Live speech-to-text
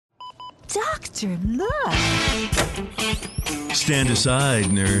Doctor, look. Stand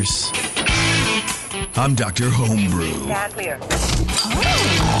aside, nurse. I'm Dr. Homebrew. Stand clear.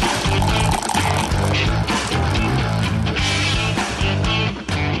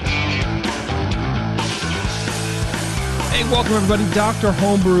 Hey, welcome everybody. Dr.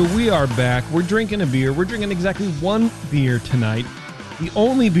 Homebrew, we are back. We're drinking a beer. We're drinking exactly one beer tonight. The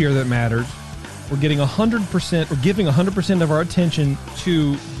only beer that matters. We're getting 100%, we're giving 100% of our attention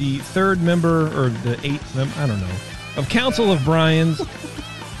to the third member, or the eighth member, I don't know, of Council of Brian's.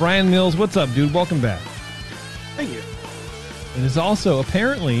 Brian Mills, what's up, dude? Welcome back. Thank you. And it's also,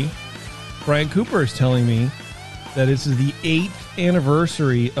 apparently, Brian Cooper is telling me that this is the 8th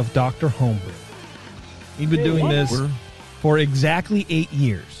anniversary of Dr. Homebrew. He's been doing this for exactly 8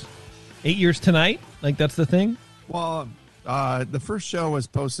 years. 8 years tonight? Like, that's the thing? Well, the first show was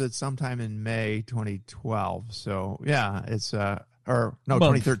posted sometime in May 2012. So, yeah, it's,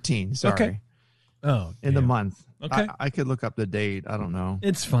 2013. Sorry. Okay. Oh, in the month. Okay. I could look up the date. I don't know.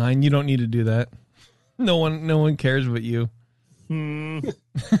 It's fine. You don't need to do that. No one cares but you. But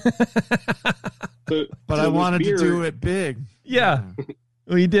I wanted to do it big. Yeah.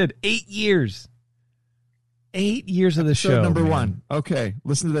 Well, you did. 8 years. 8 years of the show. Number one. Okay.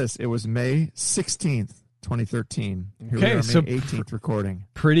 Listen to this. It was May 16th, 2013. Here we are, May 18th recording.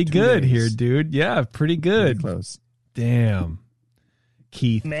 Pretty good here, dude. Yeah, pretty good. Pretty close. Damn.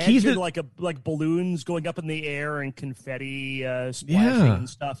 Keith. Imagine like balloons going up in the air and confetti splashing and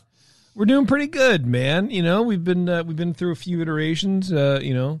stuff. We're doing pretty good, man. You know, we've been through a few iterations.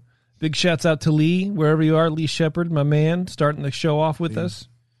 You know, big shouts out to Lee, wherever you are, Lee Shepard, my man, starting the show off with us.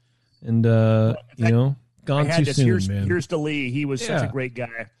 And you know, gone too soon, man. Here's to Lee. He was such a great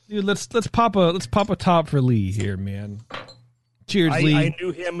guy. Dude, let's pop a top for Lee here, man. Cheers, Lee. I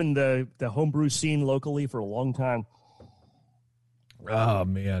knew him in the homebrew scene locally for a long time. Oh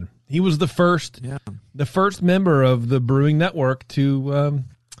man, he was the first member of the Brewing Network to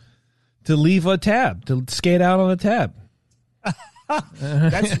leave a tab, to skate out on a tab.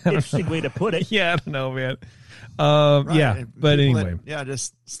 That's an interesting way to put it. Yeah, I don't know, man. Right. Yeah, but anyway.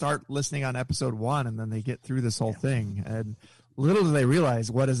 Just start listening on episode 1, and then they get through this whole thing. And little do they realize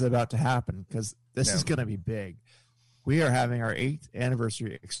what is about to happen, because this is going to be big. We are having our 8th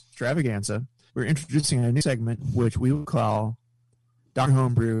anniversary extravaganza. We're introducing a new segment, which we will call Dr.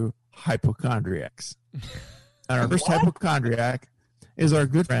 Homebrew Hypochondriacs. And our first hypochondriac is our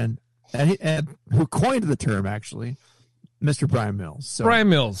good friend, and who coined the term, actually, Mr. Brian Mills. So Brian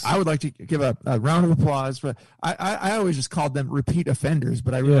Mills. I would like to give a round of applause. But I always just called them repeat offenders,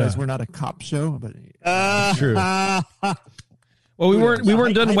 but I realize we're not a cop show. But true. Well, we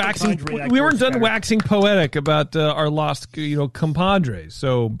weren't done waxing poetic about our lost compadres.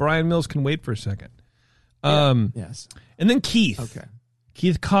 So Brian Mills can wait for a second. Yes. And then Keith. Okay.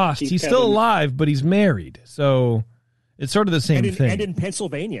 Keith Cost. He's still alive, but he's married. So it's sort of the same thing. And in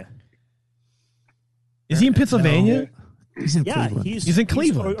Pennsylvania. Is he in Pennsylvania? No. He's in Cleveland. He's in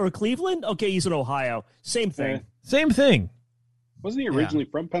Cleveland. Or Cleveland? Okay, he's in Ohio. Same thing. Same thing. Wasn't he originally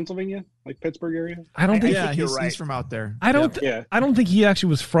from Pennsylvania, like Pittsburgh area? I don't think. Yeah, you're right. He's from out there. I don't think he actually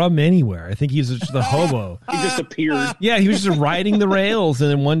was from anywhere. I think he's just a hobo. He just appeared. Yeah, he was just riding the rails,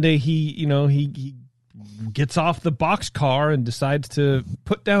 and then one day he gets off the boxcar and decides to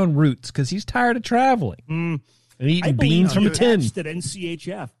put down roots because he's tired of traveling and eating beans from a tin. At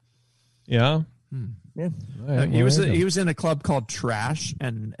NCHF. Yeah. Yeah. Right, He was in a club called Trash,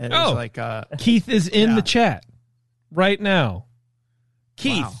 and it was like Keith is in the chat right now.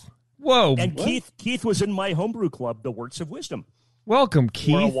 Keith, whoa! And Keith was in my homebrew club, the Words of Wisdom. Welcome,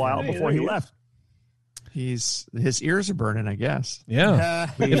 Keith. For a while before he left. his ears are burning, I guess.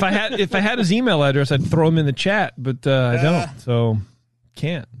 Yeah. If I had his email address, I'd throw him in the chat, but I don't, so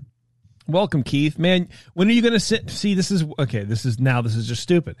can't. Welcome, Keith. Man, when are you going to see? This is just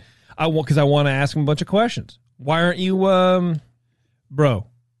stupid. Because I want to ask him a bunch of questions. Why aren't you, bro?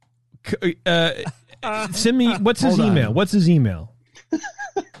 Send me. What's his email? What's his email?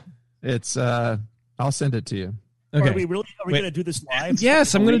 It's I'll send it to you. Okay. Are we going to do this live?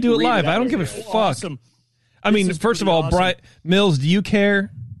 Yes, I'm going to do it live. I don't give a fuck. Awesome. I mean, first of all, awesome. Brian Mills, do you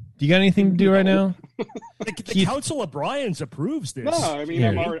care? Do you got anything to do right now? The Council of Bryans approves this. No, I mean,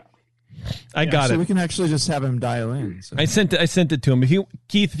 I'm already. I got it. So we can actually just have him dial in. So. I sent it to him.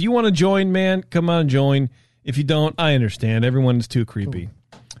 Keith, if you want to join, man, come on, join. If you don't, I understand. Everyone is too creepy.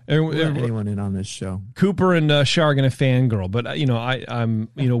 Cool. Anyone in on this show? Cooper and Shar are gonna fangirl, but I'm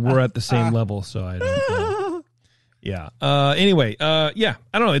we're at the same level, so I don't. Yeah. Anyway. Yeah.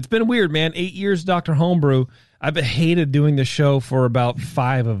 I don't know. It's been weird, man. 8 years, Dr. Homebrew. I've hated doing the show for about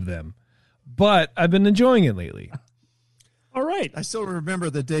 5 of them, but I've been enjoying it lately. All right. I still remember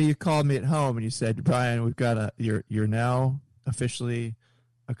the day you called me at home and you said, Brian, we've got you're now officially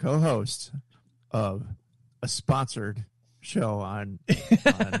a co-host of a sponsored show on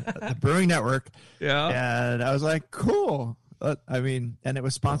the Brewing Network. Yeah. And I was like, cool. And it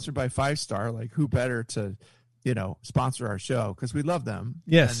was sponsored by 5 Star. Like, who better to, sponsor our show? Because we love them.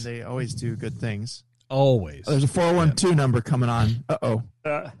 Yes. And they always do good things. Always. There's a 412 number coming on. Uh-oh.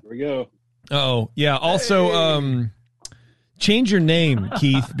 Here we go. Oh, yeah. Also, change your name,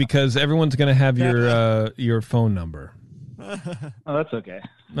 Keith, because everyone's going to have your phone number. Oh, that's okay.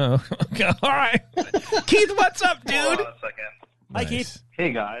 No. Okay. All right. Keith, what's up, dude? Hold on a second. Hi, Nice. Keith.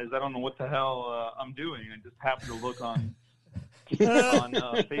 Hey, guys. I don't know what the hell I'm doing. I just happened to look on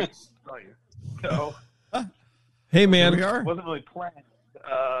Facebook. So, Hey, Here man. we are. it wasn't really planned.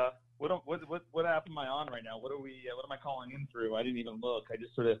 What app am I on right now? What am I calling in through? I didn't even look. I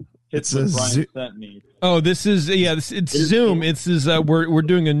just sort of hit It's what a Brian sent me. Oh, this is it's Zoom. It's we're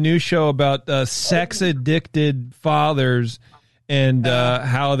doing a new show about sex addicted fathers and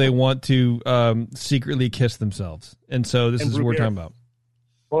how they want to secretly kiss themselves. And so this And is what we're root talking about.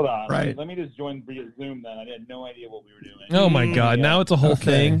 Hold on. Right. Let me just join via Zoom then. I had no idea what we were doing. Oh my God! Yeah. Now it's a whole Okay.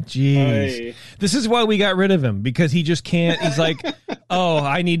 thing. Jeez, Hey. this is why we got rid of him, because he just can't. He's like, oh,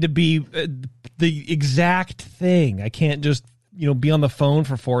 I need to be the exact thing. I can't just be on the phone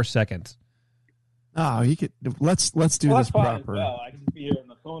for 4 seconds. Oh, you could. Let's do Well, this that's fine as proper. well. I can just be here on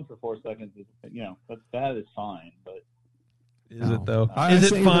the phone for 4 seconds. That is fine. But Is No. it though? I Is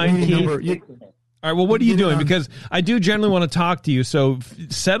say it the fine, meeting Keith? number- All right. Well, what are you Get it doing? on. Because I do generally want to talk to you. So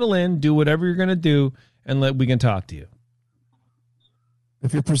settle in, do whatever you're going to do, and we can talk to you.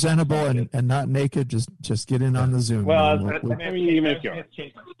 If you're presentable and not naked, just get in on the Zoom. well, man. I mean, you make your own.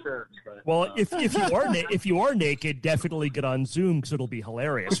 change my shirt. But, Well, if you are naked, definitely get on Zoom because it'll be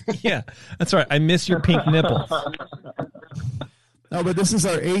hilarious. Yeah, that's right. I miss your pink nipples. No, but this is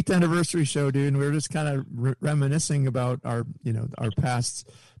our 8th anniversary show, dude, and we're just kind of reminiscing about our past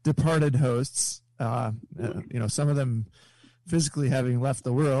departed hosts. Some of them physically having left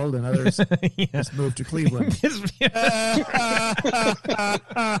the world, and others Yeah. just moved to Cleveland.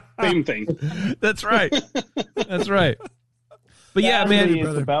 Same thing. That's right. That's right. But yeah, Actually, man.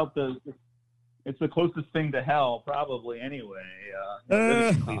 brother. it's about it's the closest thing to hell, probably. Anyway, I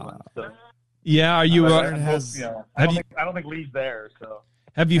live in Cleveland, so Yeah, are you? Aaron has- I don't think Lee's there. So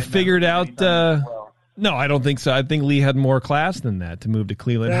Have you I know figured out? anytime as well. No, I don't think so. I think Lee had more class than that to move to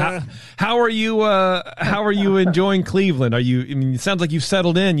Cleveland. How are you? How are you enjoying Cleveland? Are you? I mean, it sounds like you've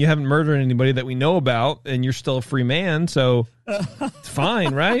settled in. You haven't murdered anybody that we know about, and you're still a free man, so it's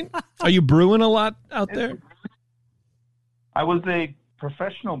fine, right? Are you brewing a lot out there? I was a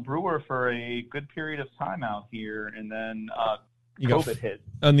professional brewer for a good period of time out here, and then You got COVID hit.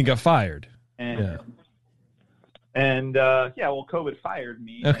 And you got fired. And COVID fired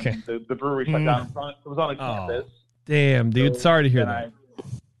me. Okay. And the brewery shut down. It was on a campus. Damn, dude. So Sorry to hear then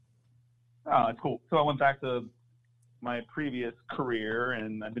that. It's cool. So I went back to my previous career,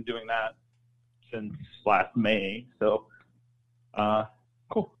 and I've been doing that since last May. So,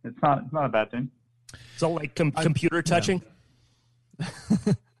 cool. It's not a bad thing. So, like computer touching?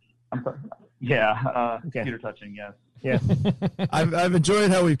 I'm sorry. Yeah, Okay. computer touching. Yes. Yeah. I've enjoyed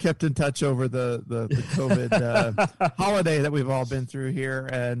how we've kept in touch over the COVID holiday that we've all been through here,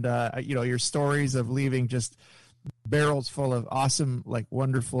 and your stories of leaving just barrels full of awesome, like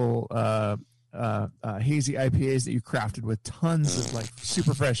wonderful hazy IPAs that you crafted with tons of like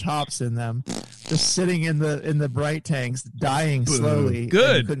super fresh hops in them, just sitting in the bright tanks, dying slowly. Good.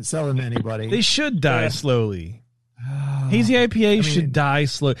 And you couldn't sell them to anybody. They should die slowly. Hazy IPA should die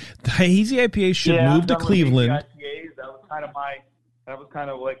slow. Hazy IPA should Yeah, move I'm to done with Cleveland. IPAs. That was kind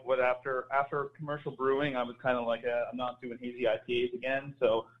of like what after commercial brewing, I was kind of like, I'm not doing hazy IPAs again.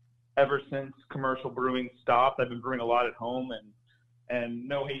 So ever since commercial brewing stopped, I've been brewing a lot at home and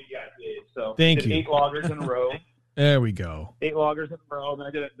no hazy IPAs. So Thank I did you. 8 lagers in a row. There we go. 8 lagers in a row.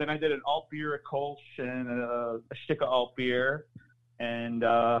 Then I did an alt beer, a Kolsch, and a Shika alt beer, and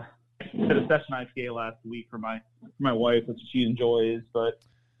did a session IPA last week for my wife, which she enjoys. But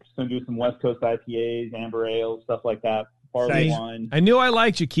just gonna do some West Coast IPAs, amber ales, stuff like that. Barley Nice. wine. I knew I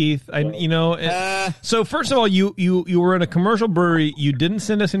liked you, Keith. So first of all, you were in a commercial brewery. You didn't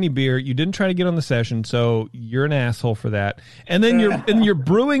send us any beer. You didn't try to get on the session, so you're an asshole for that. And then you're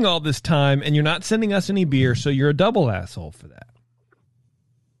brewing all this time, and you're not sending us any beer, so you're a double asshole for that.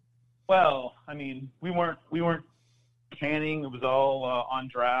 Well, I mean, we weren't canning. It was all on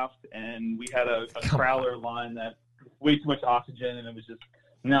draft, and we had a crowler line that way too much oxygen, and it was just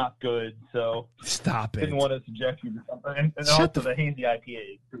not good. So Stop it. didn't want to subject you to something, and also the hazy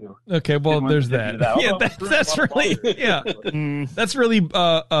IPAs too. Okay, well, there's that. Yeah, that's really that's really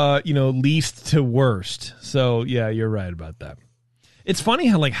least to worst. So yeah, you're right about that. It's funny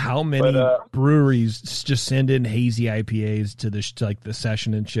how many breweries just send in hazy IPAs to the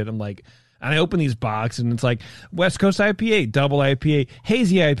session and shit. I'm like, and I open these boxes and it's like West Coast IPA, double IPA,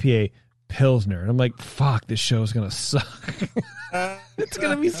 hazy IPA, Pilsner, and I'm like, fuck, this show is gonna suck. It's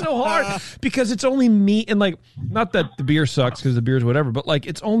gonna be so hard because it's only me, and not that the beer sucks because the beer's whatever, but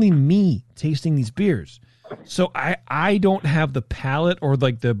it's only me tasting these beers, so I don't have the palate or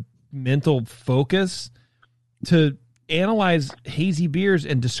the mental focus to analyze hazy beers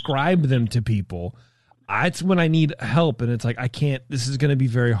and describe them to people. It's when I need help, and it's I can't. This is going to be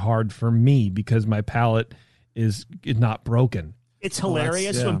very hard for me because my palate is not broken. It's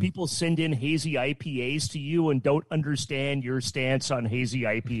hilarious when people send in hazy IPAs to you and don't understand your stance on hazy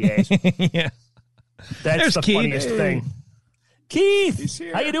IPAs. Yeah, that's the funniest thing. Keith,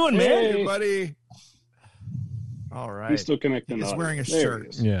 how you doing, man? Hey, buddy. All right, he's still connecting. He's wearing a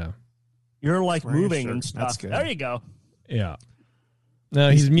shirt. Yeah, you're moving and stuff. That's good. There you go. Yeah.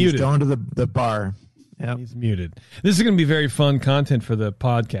 No, he's muted. He's going to the bar. Yep. He's muted. This is going to be very fun content for the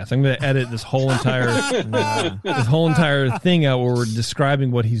podcast. I'm going to edit this whole entire thing out where we're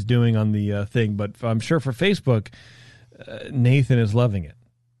describing what he's doing on the thing. But I'm sure for Facebook, Nathan is loving it.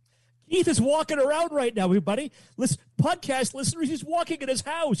 Keith is walking around right now, everybody. Podcast listeners, he's walking in his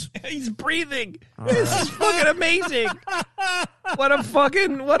house. He's breathing. This is fucking amazing. What a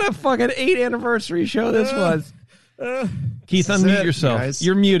fucking 8th anniversary show this was. Keith, unmute yourself. Guys.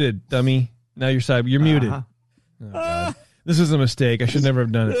 You're muted, dummy. Now you're muted. Oh, God. This is a mistake. I should never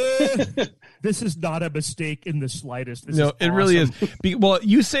have done it. This is not a mistake in the slightest. This no, is it awesome. really is. Well,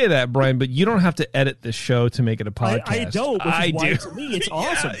 you say that, Brian, but you don't have to edit the show to make it a podcast. I don't. I do. To me, it's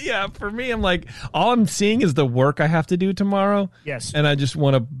awesome. Yeah, for me, I'm all I'm seeing is the work I have to do tomorrow. Yes. And I just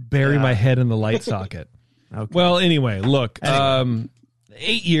want to bury my head in the light socket. Okay. Well, anyway, look, 8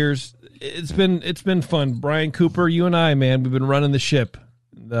 years. It's been fun. Brian Cooper, you and I, man, we've been running the ship.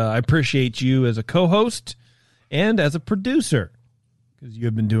 I appreciate you as a co-host and as a producer because you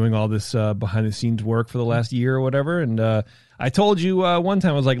have been doing all this behind-the-scenes work for the last year or whatever. And I told you one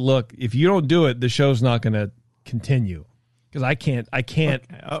time, I was like, look, if you don't do it, the show's not going to continue because I can't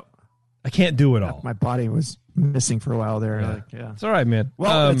do it all. My body was missing for a while there. It's all right, man.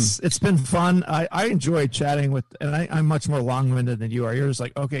 Well, it's been fun. I enjoy chatting with, and I'm much more long-winded than you are. You're just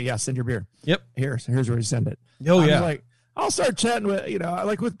like, okay, yeah, send your beer. Yep. Here's where you send it. Oh, yeah. Like, I'll start chatting with,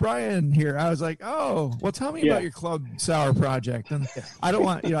 with Brian here. I was like, oh, well, tell me about your Club Sour project. And I don't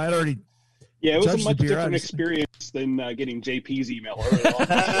want, I'd already. Yeah, it was a much different experience than getting JP's email.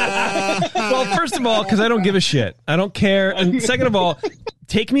 Well, first of all, because I don't give a shit. I don't care. And second of all,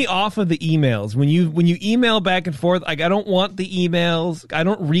 take me off of the emails. When you email back and forth, I don't want the emails. I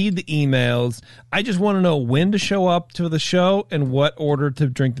don't read the emails. I just want to know when to show up to the show and what order to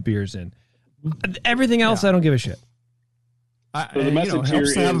drink the beers in. Everything else, I don't give a shit. So the message here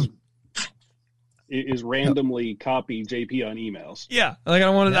is randomly copy JP on emails. Yeah, I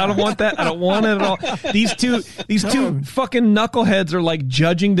don't want it. I don't want that. I don't want it at all. These two fucking knuckleheads are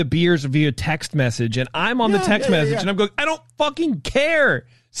judging the beers via text message, and I'm on the text message, and I'm going, I don't fucking care.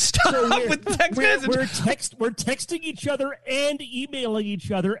 Stop with text message. We're texting each other and emailing each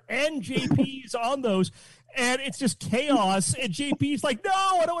other, and JP's on those. And it's just chaos. And JP's like, no,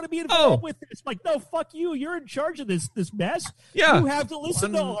 I don't want to be involved with this. Like, no, fuck you. You're in charge of this mess. Yeah. You have to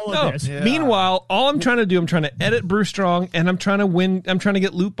listen to all of this. Yeah. Meanwhile, all I'm trying to do, I'm trying to edit Brew Strong, and I'm trying to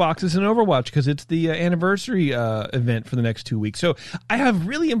get loot boxes in Overwatch because it's the anniversary event for the next 2 weeks. So I have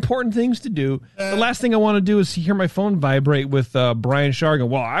really important things to do. The last thing I want to do is hear my phone vibrate with Brian Shargan.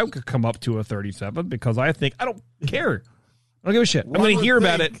 Well, I could come up to a 37 because I don't care. I don't give a shit. I'm going to hear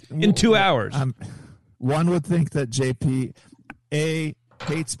about it in 2 hours. One would think that JP, A,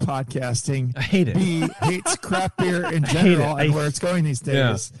 hates podcasting. I hate it. B, hates craft beer in general and where it's going these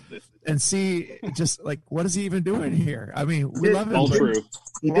days. Yeah. And C, just what is he even doing here? I mean, we love him. All true.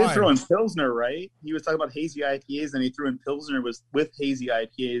 He did throw in Pilsner, right? He was talking about hazy IPAs, and he threw in Pilsner with hazy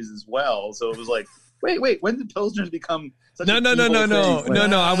IPAs as well. So it was like, wait, when did Pilsners become such No.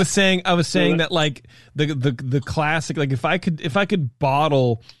 I was saying that the classic, if I could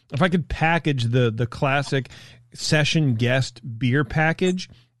package the classic session guest beer package,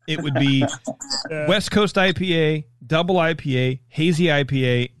 it would be West Coast IPA, double IPA, hazy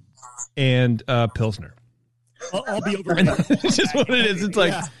IPA, and Pilsner. I'll be over. It's just what it is. It's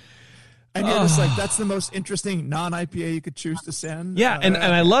like. Yeah. And you're just like, that's the most interesting non-IPA you could choose to send. Yeah, and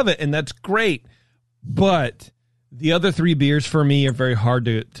I love it, and that's great. But The other three beers for me are very hard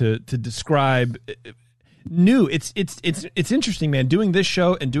to describe. New. It's interesting, man. Doing this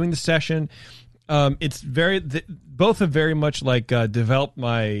show and doing the session, both have very much like developed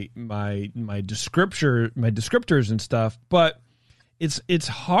my descriptors and stuff. But it's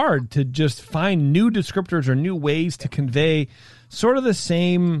hard to just find new descriptors or new ways to convey sort of the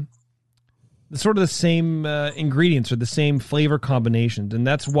same ingredients or the same flavor combinations. And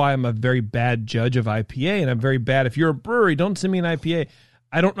that's why I'm a very bad judge of IPA, and I'm very bad. If you're a brewery, don't send me an IPA.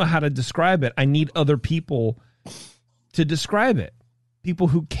 I don't know how to describe it. I need other people to describe it. People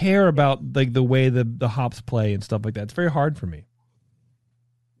who care about like the way the hops play and stuff like that. It's very hard for me.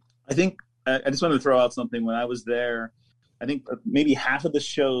 I think I just wanted to throw out something. When I was there, I think maybe half of the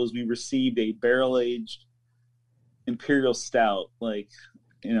shows we received a barrel-aged Imperial Stout, like,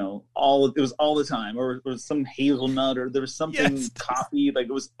 you know, it was all the time, or it was some hazelnut, or there was something coffee, like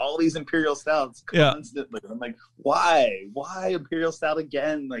it was all these Imperial Stouts constantly. I'm like, why Imperial Stout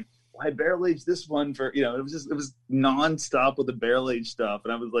again? Like, why barrel age this one for, you know, it was nonstop with the barrel age stuff.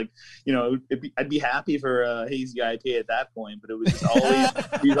 And I was like, you know, I'd be happy for a hazy IPA at that point, but it was just always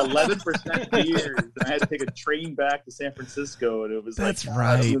these 11% beers. And I had to take a train back to San Francisco, and it was that's like,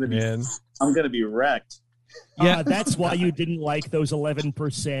 right, man. I'm going to be wrecked. Yeah, that's why you didn't like those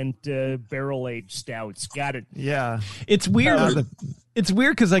 11% barrel-aged stouts. Got it. Yeah. It's weird. It's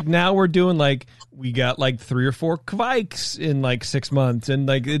weird because, like, now we're doing, like, we got, like, 3 or 4 Kvikes in, like, 6 months. And,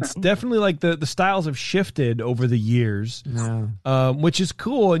 like, it's definitely, like, the styles have shifted over the years, which is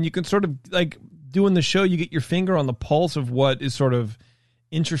cool. And you can sort of, like, doing the show, you get your finger on the pulse of what is sort of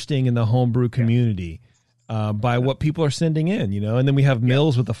interesting in the homebrew community by what people are sending in, you know? And then we have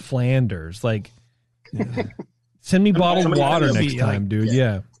Mills with the Flanders, like... Send me bottled water next time, dude.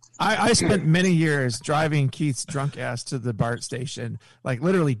 Yeah. I spent many years driving Keith's drunk ass to the BART station, like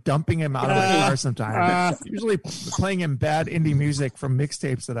literally dumping him out of the car sometimes. Usually playing him bad indie music from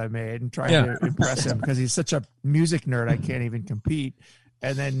mixtapes that I made and trying to impress him because he's such a music nerd I can't even compete.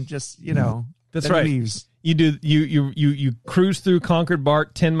 And then just, you know, that's right. Leaves. You do you cruise through Concord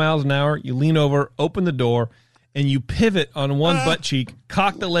BART 10 miles an hour, you lean over, open the door, and you pivot on one butt cheek,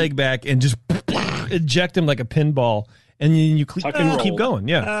 cock the leg back, and just eject him like a pinball, and you keep going.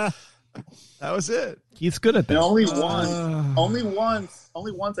 Yeah, that was it. Keith's good at that. And only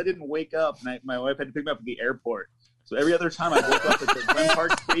once I didn't wake up, and my wife had to pick me up at the airport. So every other time I woke up at the Glen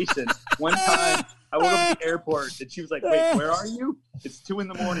Park station. One time I woke up at the airport, and she was like, "Wait, where are you? It's 2 a.m.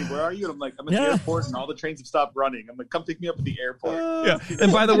 Where are you?" And I'm like, "I'm at the airport, and all the trains have stopped running." I'm like, "Come pick me up at the airport." Yeah.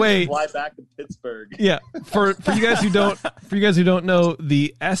 And by the way, fly back to Pittsburgh. Yeah. For you guys who don't know,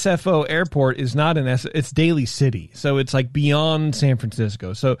 the SFO airport is not it's Daly City, so it's like beyond San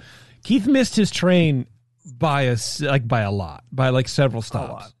Francisco. So Keith missed his train by a lot, by like several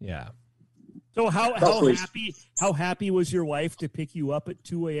stops. Yeah. So how happy was your wife to pick you up at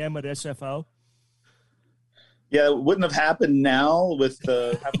 2 a.m. at SFO? Yeah, it wouldn't have happened now with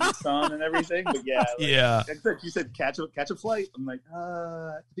having the sun and everything. But yeah, like you said, catch a flight. I'm like,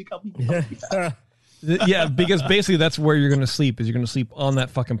 yeah, because basically that's where you're going to sleep. You're going to sleep on that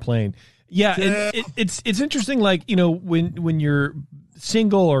fucking plane. Yeah, it's interesting. Like, you know, when you're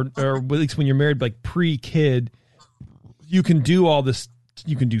single or at least when you're married, like pre-kid, you can do all this.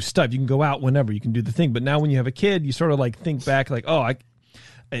 You can do stuff. You can go out whenever. You can do the thing. But now when you have a kid, you sort of like think back, like,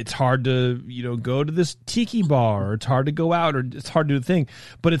 it's hard to, you know, go to this tiki bar, or it's hard to go out, or it's hard to do the thing.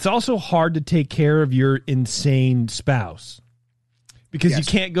 But it's also hard to take care of your insane spouse because you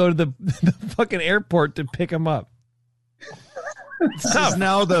can't go to the fucking airport to pick them up. This is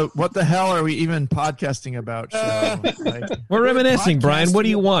now the what the hell are we even podcasting about show? Like, we're reminiscing, Brian. What do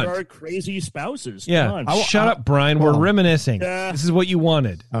you want? Our crazy spouses. Yeah. Shut up, Brian. We're reminiscing. This is what you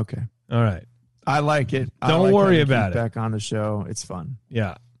wanted. Okay. All right. I like it. Don't worry about it. Back on the show. It's fun.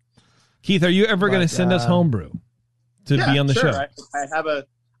 Yeah. Keith, are you ever going to send us homebrew to be on the show?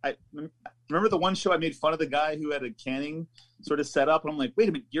 I remember the one show I made fun of the guy who had a canning sort of set up, and I'm like, wait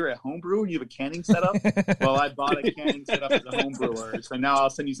a minute, you're a homebrewer? You have a canning setup? Well, I bought a canning setup as a homebrewer, so now I'll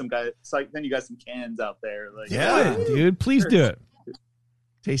send you send you guys some cans out there. Like, yeah, dude, please do it.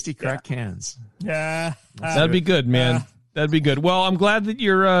 Tasty crack cans. Yeah, that'd be good, man. That'd be good. Well, I'm glad that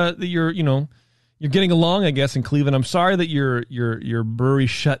you're you know, you're getting along, I guess, in Cleveland. I'm sorry that your brewery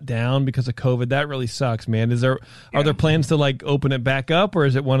shut down because of COVID. That really sucks, man. Are there plans to like open it back up, or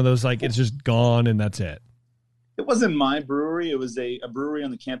is it one of those like it's just gone and that's it? It wasn't my brewery. It was a brewery on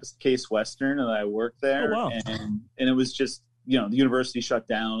the campus of Case Western, and I worked there. Oh, wow. And it was just, you know, the university shut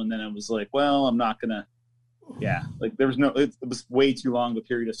down, and then I was like, well, I'm not gonna. Yeah, like there was it was way too long of a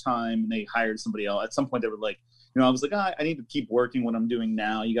period of time, and they hired somebody else. At some point, they were like, I was like, I need to keep working what I'm doing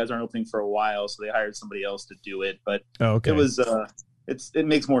now. You guys aren't opening for a while, so they hired somebody else to do it. But it was it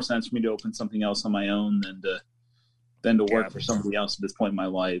makes more sense for me to open something else on my own than to work for somebody else at this point in my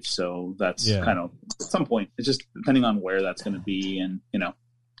life. So that's kind of at some point. It's just depending on where that's going to be, and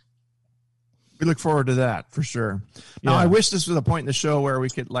we look forward to that for sure. Now, I wish this was a point in the show where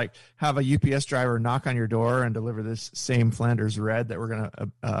we could like have a UPS driver knock on your door and deliver this same Flanders Red that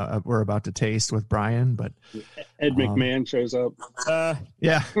we're about to taste with Brian. But Ed McMahon shows up. But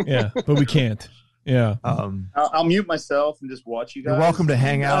we can't. Yeah. I'll mute myself and just watch you guys. You're welcome to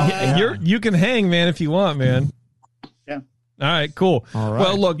hang out. You can hang, man, if you want, man. All right, cool. All right.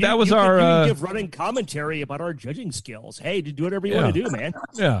 Well, look, that was our... You can give running commentary about our judging skills. Hey, do whatever you want to do, man.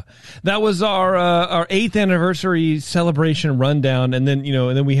 Yeah. That was our 8th anniversary celebration rundown, and then,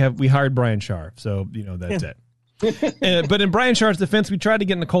 we hired Brian Scharf, so, that's it. But in Brian Scharf's defense, we tried to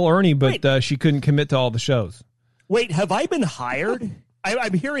get Nicole Ernie, but she couldn't commit to all the shows. Wait, have I been hired?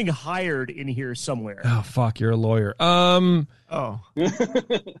 I'm hearing hired in here somewhere. Oh, fuck, you're a lawyer.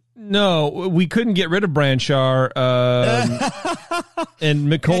 No, we couldn't get rid of Branchar, and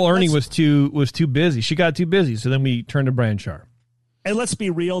Nicole Ernie was too busy. She got too busy, so then we turned to Branchar. And let's be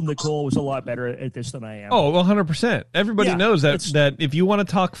real, Nicole was a lot better at this than I am. Oh, 100%. Everybody knows that if you want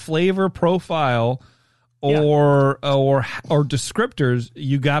to talk flavor profile or descriptors,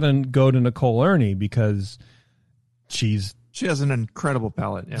 you got to go to Nicole Ernie because she has an incredible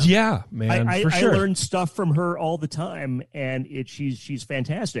palate. Yeah, man. I sure. learn stuff from her all the time, and she's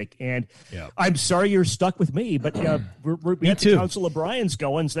fantastic. And I'm sorry you're stuck with me, but we got the Council of Brian's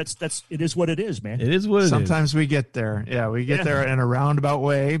going. So that's it is what it is, man. It is what it is. Sometimes we get there. Yeah, we get there in a roundabout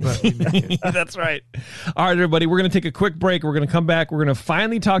way, but we make it. That's right. All right, everybody, we're going to take a quick break. We're going to come back. We're going to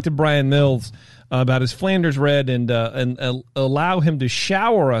finally talk to Brian Mills about his Flanders Red and allow him to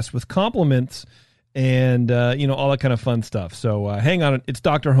shower us with compliments. And, all that kind of fun stuff. So hang on. It's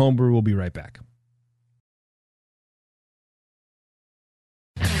Dr. Homebrew. We'll be right back.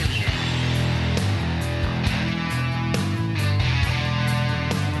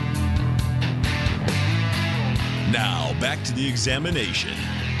 Now, back to the examination.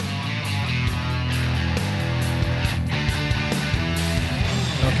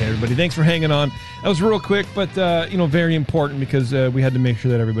 Okay, everybody, thanks for hanging on. That was real quick, but, very important because we had to make sure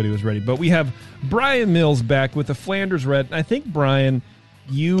that everybody was ready. But we have Brian Mills back with the Flanders Red. And I think, Brian,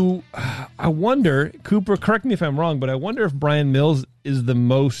 I wonder, Cooper, correct me if I'm wrong, but I wonder if Brian Mills is the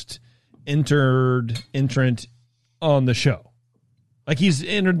most entrant on the show. Like, he's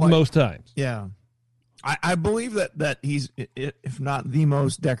entered the most times. Yeah. I believe that he's, if not the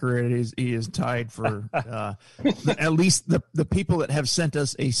most decorated, he is tied for at least the people that have sent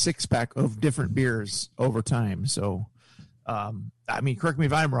us a 6-pack of different beers over time. So, correct me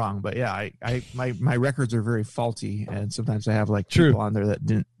if I'm wrong, but yeah, my records are very faulty, and sometimes I have like people on there that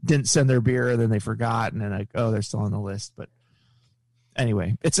didn't send their beer, and then they forgot, and then they're still on the list. But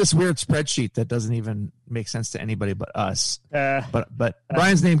anyway, it's this weird spreadsheet that doesn't even make sense to anybody but us. But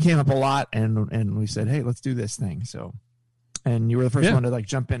Brian's name came up a lot, and we said, hey, let's do this thing. So, and you were the first one to like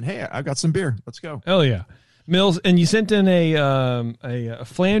jump in. Hey, I got some beer. Let's go. Oh yeah, Mills, and you sent in a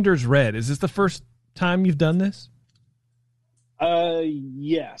Flanders Red. Is this the first time you've done this?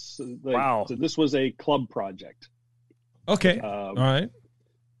 Yes. Wow. So this was a club project. Okay. All right.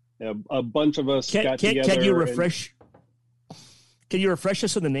 A bunch of us got together. Can you refresh? Can you refresh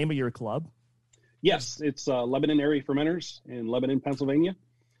us on the name of your club? Yes, it's Lebanon Area Fermenters in Lebanon, Pennsylvania.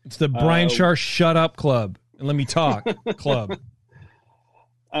 It's the Brian Scharf Shut Up Club and Let Me Talk Club.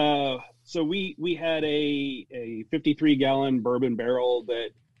 So we had a 53-gallon bourbon barrel that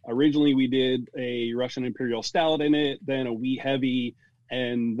originally we did a Russian Imperial Stout in it, then a wee heavy,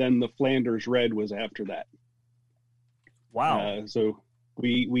 and then the Flanders Red was after that. Wow. So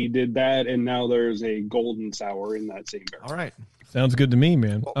we did that, and now there's a golden sour in that same barrel. All right. Sounds good to me,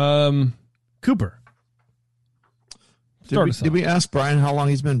 man. Cooper. Did we ask Brian how long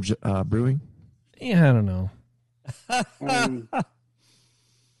he's been brewing? Yeah, I don't know.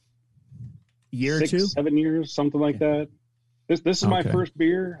 Year 6, or 2? 7 years, something like that. This is my first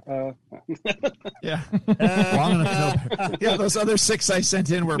beer. Yeah. Long enough. Yeah, those other 6 I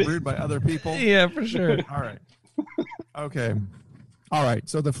sent in were brewed by other people. Yeah, for sure. All right. Okay. All right.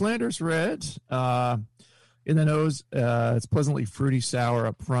 So the Flanders Red, in the nose, it's pleasantly fruity sour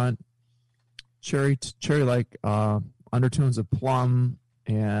up front. Cherry-like undertones of plum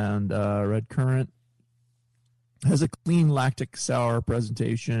and red currant. Has a clean lactic sour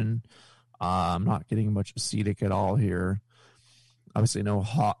presentation. I'm not getting much acetic at all here. Obviously, no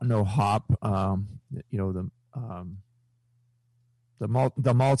hop. The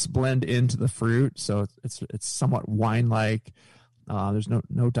The malts blend into the fruit, so it's somewhat wine like. There's no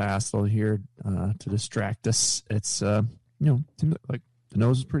diacetyl here to distract us. It's seems like the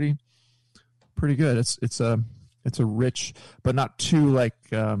nose is pretty good. It's a rich but not too like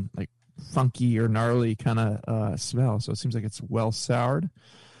funky or gnarly kind of smell. So it seems like it's well soured.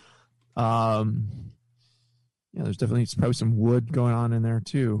 There's definitely probably some wood going on in there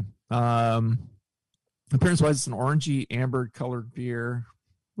too. Appearance wise, it's an orangey amber colored beer.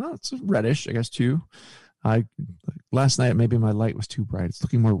 Well, it's reddish, I guess, too. Last night maybe my light was too bright. It's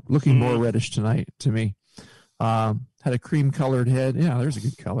looking more reddish tonight to me. Had a cream colored head. Yeah, there's a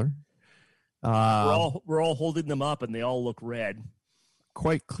good color. We're all holding them up and they all look red.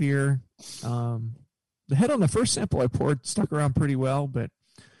 Quite clear. The head on the first sample I poured stuck around pretty well, but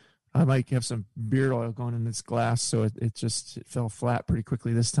I might have some beard oil going in this glass, so it fell flat pretty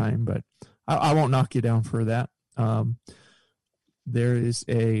quickly this time. But I won't knock you down for that. There was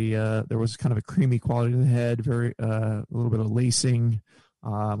kind of a creamy quality to the head, a little bit of lacing,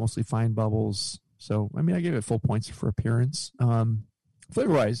 mostly fine bubbles. So I gave it full points for appearance.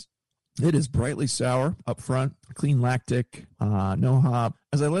 Flavor wise, it is brightly sour up front, clean lactic, no hop.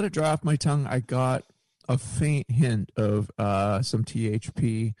 As I let it dry off my tongue, I got a faint hint of some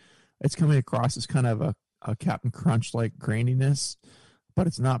THP. It's coming across as kind of a Captain Crunch like graininess, but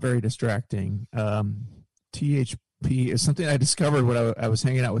it's not very distracting. THP is something I discovered when I was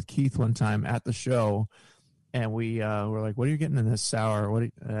hanging out with Keith one time at the show, and we were like, "What are you getting in this sour?"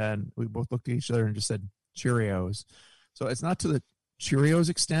 And we both looked at each other and just said Cheerios. So it's not to the Cheerios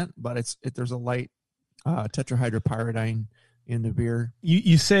extent, but there's a light tetrahydropyridine in the beer.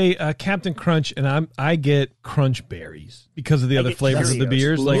 You say Captain Crunch, and I get Crunch Berries because of the other flavors of the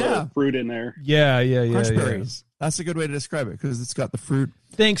beers, like fruit in there. Yeah. Crunch Berries. That's a good way to describe it because it's got the fruit.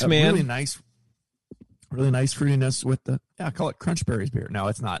 Thanks, man. Really nice fruitiness with I call it Crunch Berries beer. No,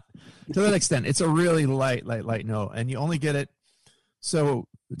 it's not to that extent. It's a really light note, and you only get it. So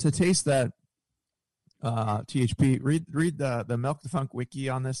to taste that THP, read the Milk the Funk wiki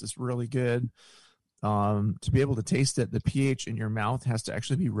on this. It's really good. To be able to taste it, the pH in your mouth has to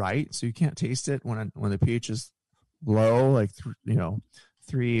actually be right. So you can't taste it when the pH is low, like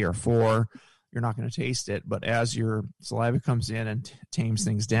 3 or 4. You're not going to taste it. But as your saliva comes in and tames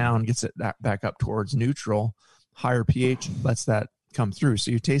things down, gets it back up towards neutral, higher pH lets that come through.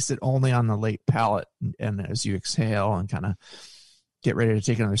 So you taste it only on the late palate, and as you exhale and kind of get ready to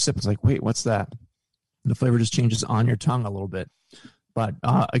take another sip, it's like, wait, what's that? The flavor just changes on your tongue a little bit. But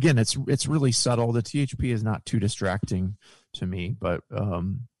again, it's really subtle. The THP is not too distracting to me, but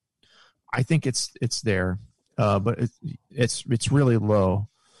I think it's there. But it's really low.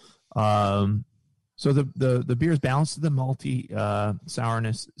 So the beer is balanced to the malty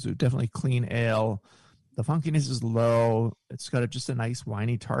sourness. So definitely clean ale. The funkiness is low. It's got just a nice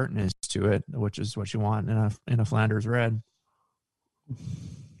winey tartness to it, which is what you want in a Flanders red.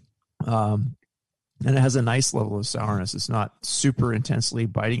 And it has a nice level of sourness. It's not super intensely,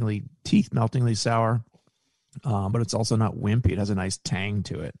 bitingly, teeth-meltingly sour, but it's also not wimpy. It has a nice tang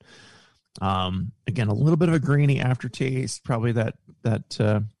to it. Again, a little bit of a grainy aftertaste, probably that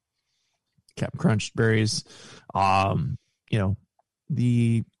Captain Crunch berries. The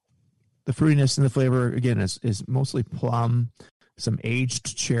fruitiness and the flavor, again, is mostly plum, some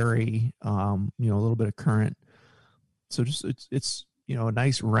aged cherry, a little bit of currant. So just it's a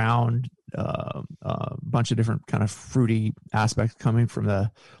nice round bunch of different kind of fruity aspects coming from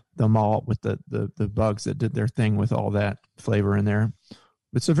the malt with the bugs that did their thing with all that flavor in there.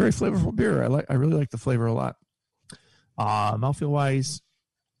 It's a very flavorful beer. I really like the flavor a lot. Mouthfeel wise,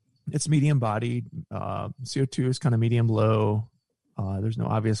 it's medium bodied. CO2 is kind of medium low. There's no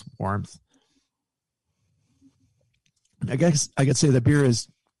obvious warmth. I guess I could say the beer is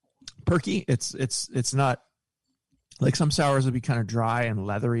perky. It's not like some sours would be kind of dry and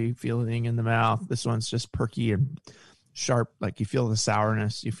leathery feeling in the mouth. This one's just perky and sharp. Like you feel the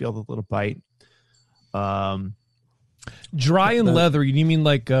sourness, you feel the little bite. Dry and leathery. You mean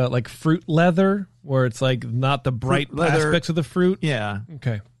like fruit leather, where it's like not the bright aspects of the fruit? Yeah.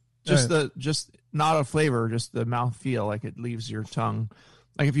 Okay. Just not a flavor, just the mouth feel. Like it leaves your tongue.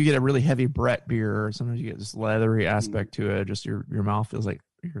 Like if you get a really heavy Brett beer, sometimes you get this leathery aspect to it. Just your mouth feels like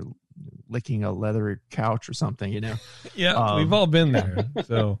you're licking a leathery couch or something, Yeah, we've all been there.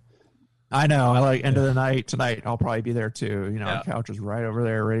 So I know. I like end of the night tonight. I'll probably be there too. Our couch is right over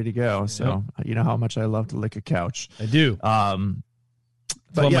there, ready to go. So you know how much I love to lick a couch. I do. But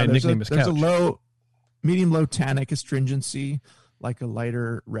my nickname is Couch. There's a medium low tannic astringency, like a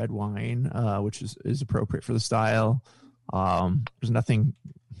lighter red wine, which is appropriate for the style. There's nothing,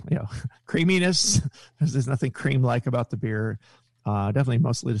 creaminess. There's nothing cream-like about the beer. Definitely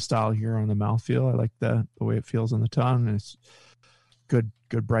mostly the style here on the mouthfeel. I like the way it feels on the tongue. And it's good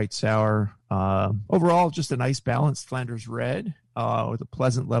bright sour. Overall, just a nice balanced Flanders red with a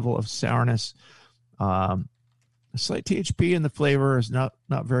pleasant level of sourness. A slight THP in the flavor is not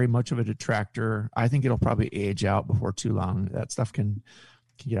very much of a detractor. I think it'll probably age out before too long. That stuff can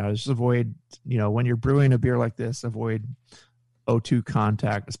get out. Just avoid, when you're brewing a beer like this, avoid O2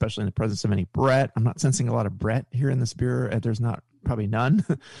 contact, especially in the presence of any Brett. I'm not sensing a lot of Brett here in this beer. There's probably none.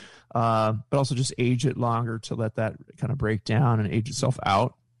 But also just age it longer to let that kind of break down and age itself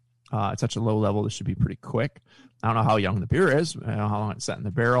out. At such a low level, this should be pretty quick. I don't know how young the beer is, how long it's sat in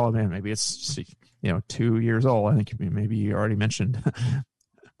the barrel. I mean, maybe it's 2 years old. I think maybe you already mentioned,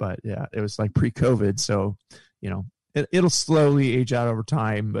 but yeah, it was like pre-COVID, so it'll slowly age out over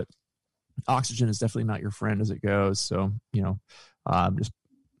time. But oxygen is definitely not your friend as it goes. So just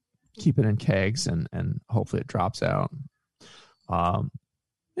keep it in kegs and hopefully it drops out.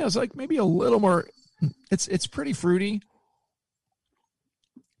 It's like maybe a little more. It's pretty fruity,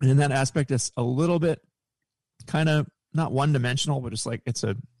 and in that aspect, it's a little bit kind of not one dimensional, but just like it's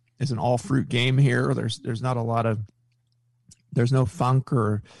an all fruit game here. There's not a lot of, there's no funk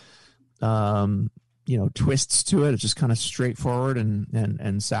or twists to it. It's just kind of straightforward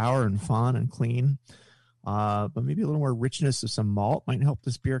and sour and fun and clean. But maybe a little more richness of some malt might help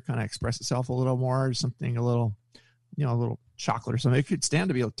this beer kind of express itself a little more. Something a little chocolate or something. It could stand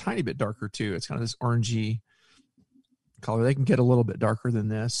to be a tiny bit darker too. It's kind of this orangey color. They can get a little bit darker than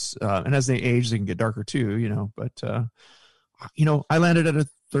this, and as they age, they can get darker too. But I landed at a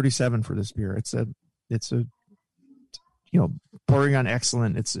 37 for this beer. It's a bordering on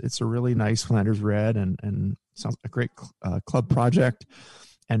excellent. It's a really nice Flanders red and sounds a great club project.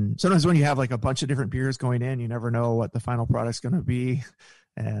 And sometimes when you have like a bunch of different beers going in, you never know what the final product's going to be.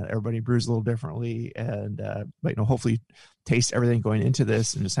 And everybody brews a little differently, but hopefully taste everything going into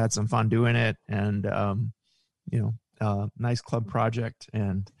this and just had some fun doing it. And nice club project,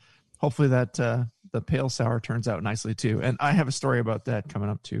 and hopefully that the pale sour turns out nicely too. And I have a story about that coming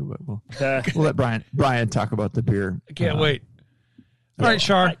up too, but we'll let Brian talk about the beer. I can't wait. All right,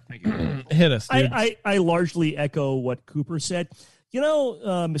 Shar, hit us, dude. I largely echo what Cooper said.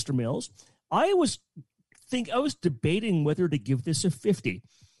 Mr. Mills, I was debating whether to give this a 50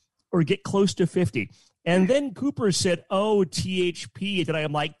 or get close to 50. And then Cooper said, "Oh, THP." And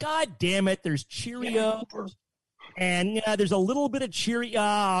I'm like, God damn it, there's Cheerio. And there's a little bit of Cheerio.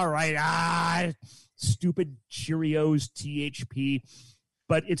 All right. Stupid Cheerios, THP.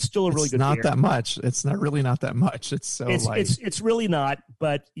 But it's still a really good beer. It's not that much. It's not really not that much. It's so light. It's really not,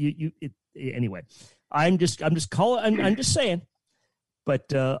 but anyway. I'm just saying.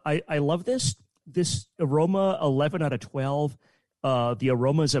 But I love this aroma, 11 out of 12. The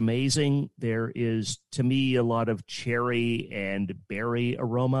aroma is amazing. There is, to me, a lot of cherry and berry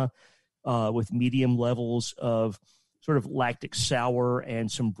aroma with medium levels of sort of lactic sour and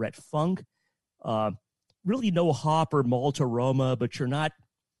some Brett Funk. Really no hop or malt aroma, but you're not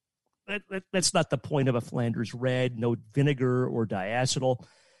that's not the point of a Flanders red. No vinegar or diacetyl.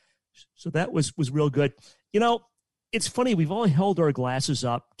 So that was real good. It's funny. We've all held our glasses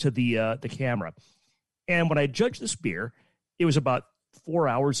up to the camera. And when I judged this beer, it was about 4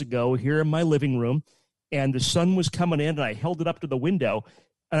 hours ago here in my living room, and the sun was coming in, and I held it up to the window,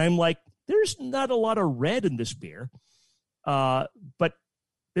 and I'm like, there's not a lot of red in this beer, but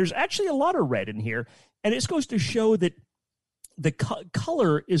there's actually a lot of red in here, and it goes to show that the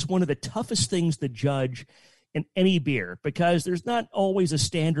color is one of the toughest things to judge in any beer, because there's not always a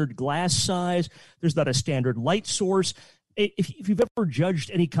standard glass size. There's not a standard light source. If you've ever judged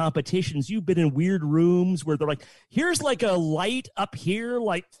any competitions, you've been in weird rooms where they're like, here's like a light up here,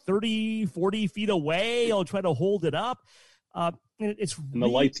 like 30, 40 feet away. I'll try to hold it up. And the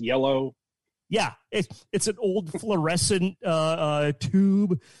light's yellow. Yeah. It's an old fluorescent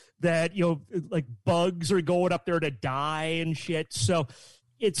tube that, like bugs are going up there to die and shit. So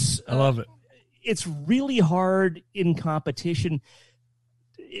I love it. It's really hard in competition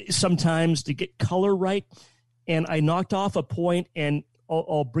sometimes to get color right. And I knocked off a point, and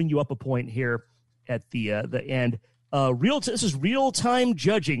I'll bring you up a point here at the end. This is real-time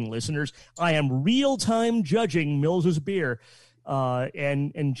judging, listeners. I am real-time judging Mills's beer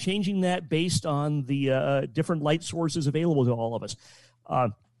and changing that based on the different light sources available to all of us.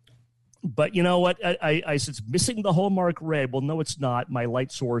 But you know what? I said it's missing the hallmark red. Well, no, it's not. My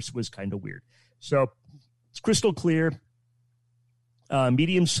light source was kind of weird. So it's crystal clear.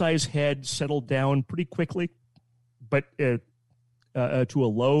 Medium-sized head, settled down pretty quickly, but to a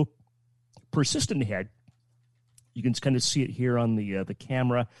low, persistent head. You can kind of see it here on the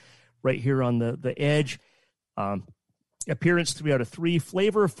camera, right here on the edge. Appearance 3 out of 3.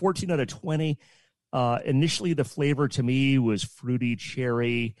 Flavor 14 out of 20. Initially, the flavor to me was fruity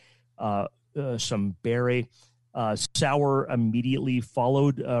cherry, some berry. Sour immediately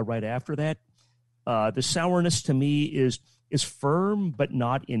followed right after that. The sourness to me is firm but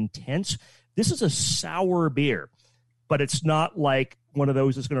not intense. This is a sour beer, but it's not like one of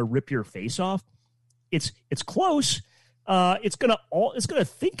those that's going to rip your face off. It's close. It's gonna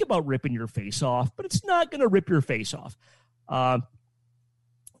think about ripping your face off, but it's not gonna rip your face off.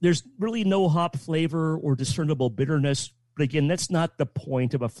 There's really no hop flavor or discernible bitterness, but again, that's not the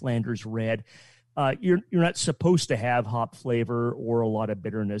point of a Flanders Red. You're not supposed to have hop flavor or a lot of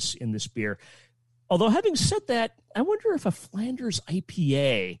bitterness in this beer. Although, having said that, I wonder if a Flanders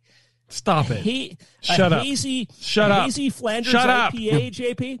IPA. Stop it! Shut up! Hazy Flanders IPA,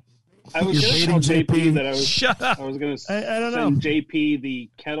 JP. I was going to tell JP that I was going to send JP the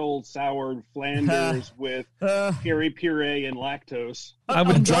kettle soured Flanders with cherry puree and lactose. I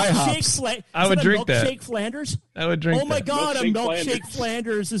would dry hops. I would drink that. Milkshake Flanders. I would drink. Oh my God! A milkshake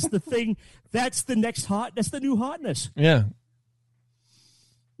Flanders is the thing. That's the next hot. That's the new hotness. Yeah.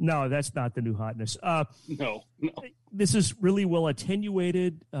 No, that's not the new hotness. No. This is really well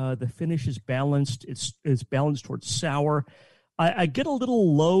attenuated. The finish is balanced. It's balanced towards sour. I get a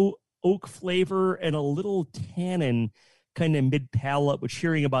little low oak flavor and a little tannin kind of mid palate, which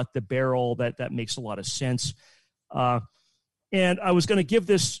hearing about the barrel, that makes a lot of sense. And I was going to give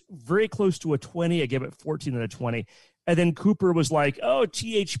this very close to a 20. I gave it 14 out of 20. And then Cooper was like, oh,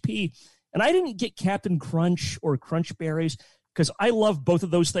 THP. And I didn't get Captain Crunch or Crunch Berries because I love both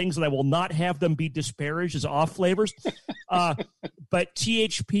of those things and I will not have them be disparaged as off flavors. But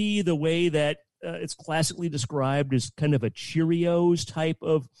THP, the way that it's classically described, is kind of a Cheerios type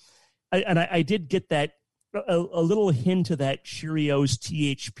of, and I did get that a little hint of that Cheerios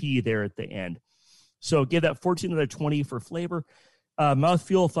THP there at the end. So give that 14 out of 20 for flavor.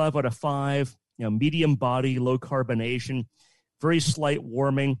 Mouthfeel 5 out of 5. Medium body, low carbonation, very slight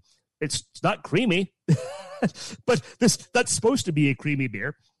warming. It's not creamy, but that's supposed to be a creamy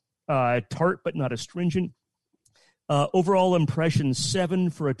beer. Tart but not astringent. Overall impression 7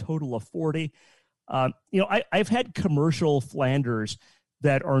 for a total of 40. I've had commercial Flanders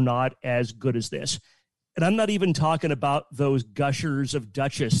that are not as good as this. And I'm not even talking about those gushers of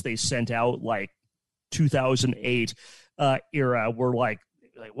Duchess they sent out like 2008 era. We're like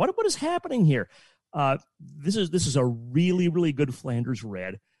what is happening here? This is a really, really good Flanders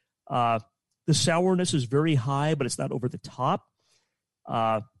Red. The sourness is very high, but it's not over the top.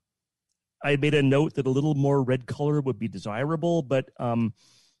 I made a note that a little more red color would be desirable, but I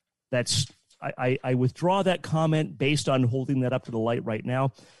withdraw that comment based on holding that up to the light right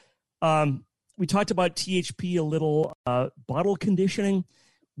now. We talked about THP a little. Bottle conditioning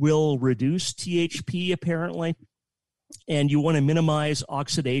will reduce THP apparently, and you want to minimize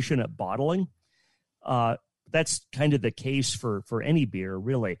oxidation at bottling. That's kind of the case for any beer,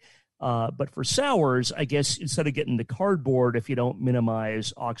 really. But for sours, I guess instead of getting the cardboard, if you don't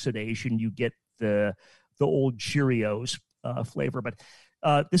minimize oxidation, you get the old Cheerios flavor. But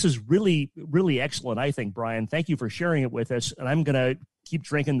this is really, really excellent, I think, Brian. Thank you for sharing it with us. And I'm going to keep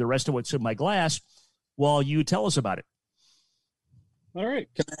drinking the rest of what's in my glass while you tell us about it. All right.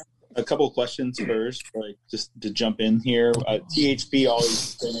 A couple of questions first, like just to jump in here. THP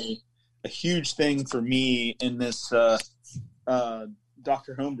always been a huge thing for me in this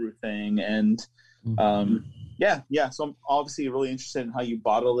Dr. Homebrew thing. And so I'm obviously really interested in how you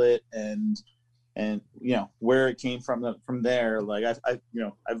bottle it and where it came from there. Like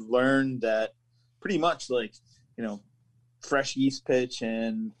I've learned that pretty much fresh yeast pitch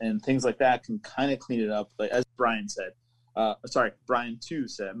and things like that can kind of clean it up. Like as Brian said, Brian 2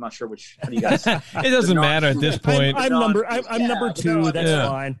 said, I'm not sure which one you guys. It doesn't matter at this point. I'm number 2. That's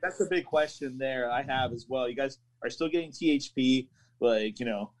fine. That's a big question there I have as well. You guys are still getting THP,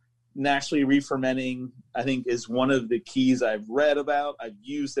 naturally re-fermenting, I think, is one of the keys I've read about. I've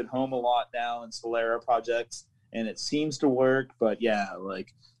used at home a lot now in Solera projects, and it seems to work. But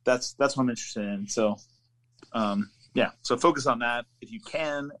that's what I'm interested in. So, so focus on that if you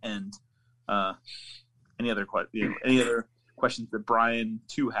can, and any other questions that Brian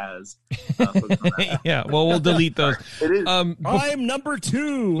 2 has. Yeah, well, we'll delete those. It is. I'm number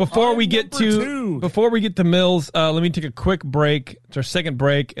 2. Before we get to Mills, let me take a quick break. It's our second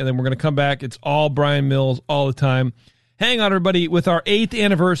break, and then we're going to come back. It's all Brian Mills all the time. Hang on, everybody. With our 8th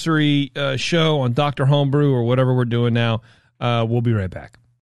anniversary show on Dr. Homebrew or whatever we're doing now, we'll be right back.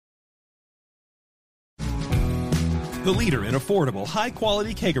 The leader in affordable,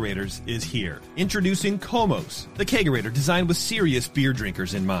 high-quality kegerators is here. Introducing Komos, the kegerator designed with serious beer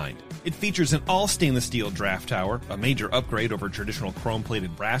drinkers in mind. It features an all-stainless steel draft tower, a major upgrade over traditional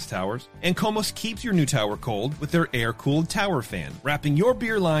chrome-plated brass towers, and Komos keeps your new tower cold with their air-cooled tower fan, wrapping your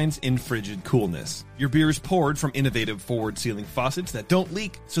beer lines in frigid coolness. Your beer is poured from innovative forward-sealing faucets that don't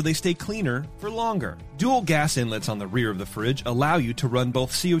leak, so they stay cleaner for longer. Dual gas inlets on the rear of the fridge allow you to run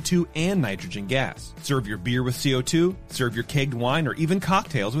both CO2 and nitrogen gas. Serve your beer with CO2, serve your kegged wine, or even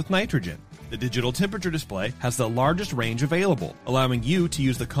cocktails with nitrogen. The digital temperature display has the largest range available, allowing you to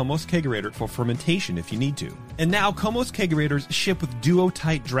use the Komos Kegerator for fermentation if you need to. And now Komos Kegerators ship with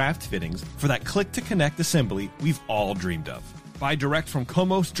duo-tight draft fittings for that click-to-connect assembly we've all dreamed of. Buy direct from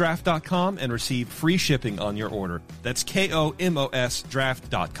KomosDraft.com and receive free shipping on your order. That's KOMOS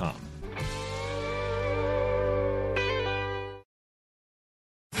Draft.com.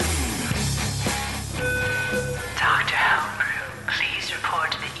 Dr. Homebrew, please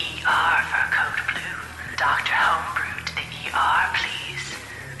report to the ER for code blue. Dr. Homebrew to the ER, please.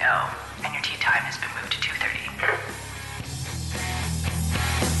 No, and your tea time has been moved to 2:30.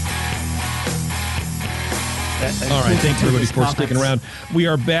 All right, thanks everybody for sticking around. We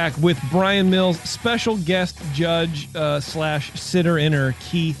are back with Brian Mills, special guest judge slash sitter-inner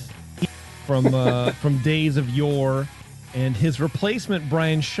Keith from Days of Yore, and his replacement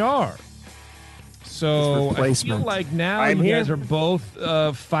Brian Shaw. So I feel like now you guys are both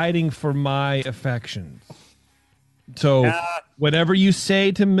fighting for my affections. So whatever you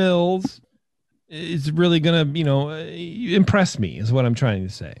say to Mills is really gonna, impress me. Is what I'm trying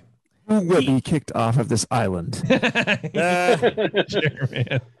to say. Will be kicked off of this island. Sure,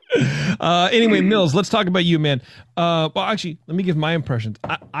 man. Anyway, Mills, let's talk about you, man. Well, actually, let me give my impressions.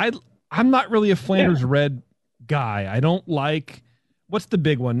 I'm not really a Flanders Red guy. I don't like, what's the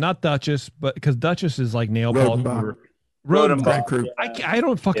big one? Not Duchess, but because Duchess is like nail polish. Rodenbach. I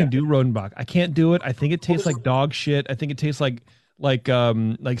don't fucking do Rodenbach. I can't do it. I think it tastes like dog shit. I think it tastes like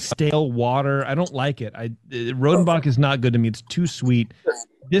stale water. I don't like it. Rodenbach is not good to me. It's too sweet.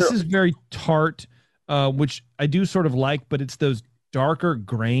 This is very tart, which I do sort of like, but it's those darker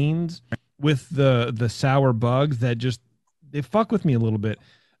grains with the sour bugs that just, they fuck with me a little bit.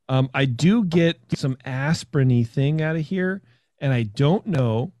 I do get some aspirin-y thing out of here, and I don't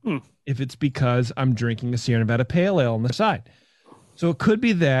know if it's because I'm drinking a Sierra Nevada Pale Ale on the side. So it could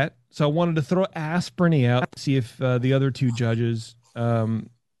be that. So I wanted to throw aspirin-y out, see if the other two judges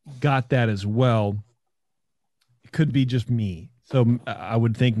got that as well. It could be just me. So I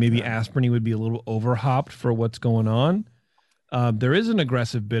would think maybe aspirin would be a little overhopped for what's going on. There is an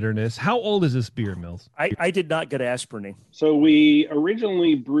aggressive bitterness. How old is this beer, Mills? I did not get aspirin. So we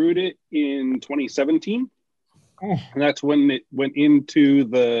originally brewed it in 2017. And that's when it went into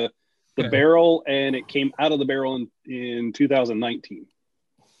the barrel, and it came out of the barrel in 2019.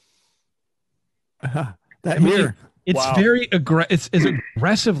 It's very it's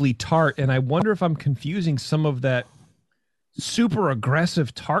aggressively tart, and I wonder if I'm confusing some of that super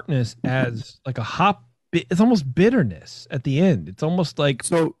aggressive tartness as like a hop. It's almost bitterness at the end. It's almost like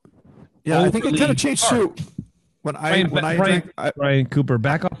I think it kind of changed too. Brian Cooper,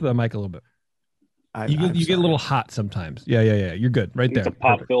 back off the mic a little bit. You get a little hot sometimes. Yeah. You're good right there. It's a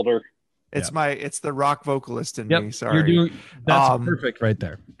pop filter. It's the rock vocalist in me. Sorry, that's perfect right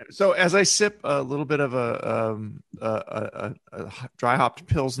there. So as I sip a little bit of a dry hopped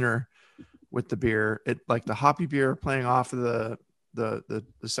Pilsner with the beer, it like the hoppy beer playing off of the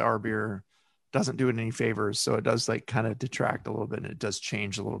sour beer doesn't do it any favors. So it does like kind of detract a little bit, and it does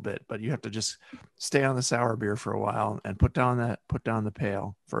change a little bit, but you have to just stay on the sour beer for a while and put down the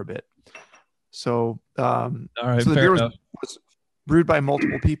pale for a bit. So, all right, so the beer was brewed by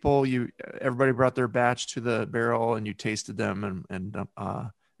multiple people. Everybody brought their batch to the barrel, and you tasted them and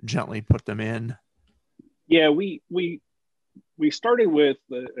gently put them in. Yeah, we started with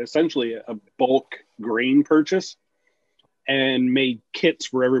essentially a bulk grain purchase and made kits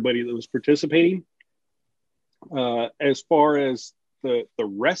for everybody that was participating. As far as the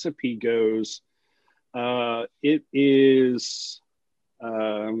recipe goes, it is,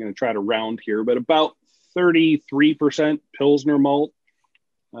 I'm going to try to round here, but about 33% Pilsner malt,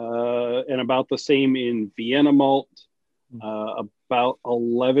 and about the same in Vienna malt, about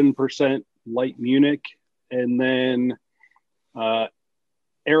 11% light Munich, and then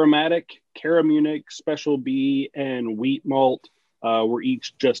aromatic, Cara Munich, Special B, and wheat malt were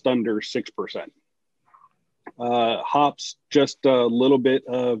each just under 6%. Hops, just a little bit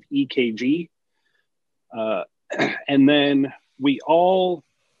of EKG. And then we all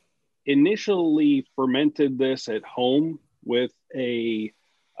initially fermented this at home with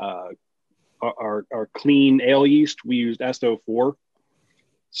our clean ale yeast. We used Sto4.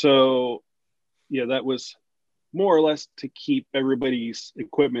 So, yeah, that was more or less to keep everybody's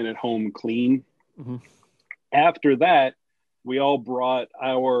equipment at home clean. Mm-hmm. After that, we all brought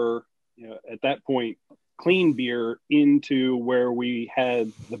our, at that point, clean beer into where we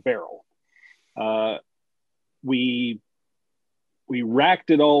had the barrel. We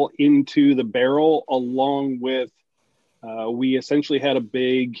racked it all into the barrel along with, we essentially had a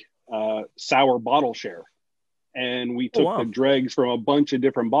big sour bottle share. And we took the dregs from a bunch of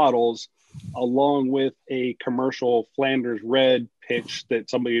different bottles along with a commercial Flanders Red pitch that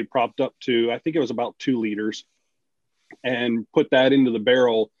somebody had propped up to, I think it was about 2 liters, and put that into the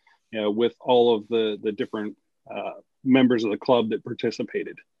barrel, with all of the different members of the club that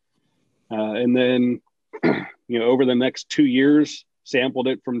participated. And then, over the next 2 years, sampled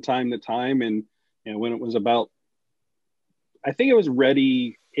it from time to time. And when it was about, I think it was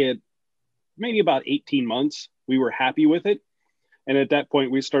ready at maybe about 18 months, we were happy with it. And at that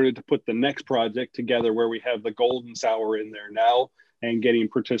point, we started to put the next project together where we have the golden sour in there now and getting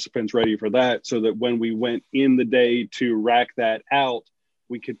participants ready for that, so that when we went in the day to rack that out,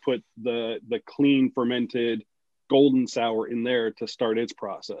 we could put the clean fermented golden sour in there to start its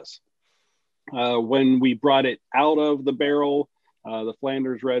process. When we brought it out of the barrel, the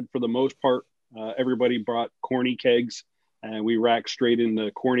Flanders Red, for the most part, everybody brought corny kegs, and we racked straight into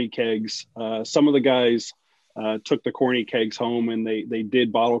corny kegs. Some of the guys took the corny kegs home and they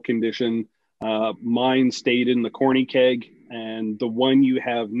did bottle condition. Mine stayed in the corny keg, and the one you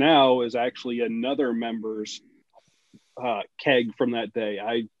have now is actually another member's keg from that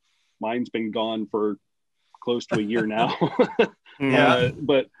day. Mine's been gone for close to a year now.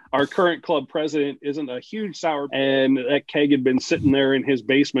 But our current club president isn't a huge sour, and that keg had been sitting there in his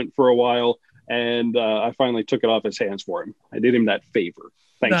basement for a while, and I finally took it off his hands for him. I did him that favor.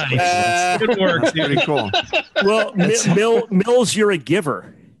 Thanks. Nice. Good work. That's pretty cool. Well, Mills, you're a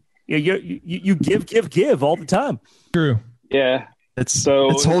giver. You give all the time. True. Yeah. It's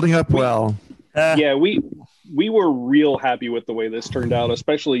holding up well. Yeah, we were real happy with the way this turned out,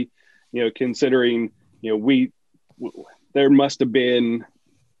 especially, considering, there must have been,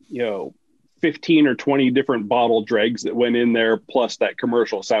 15 or 20 different bottle dregs that went in there, plus that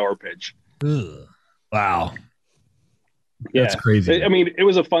commercial sour pitch. Ugh. Wow. Yeah. That's crazy. I mean, it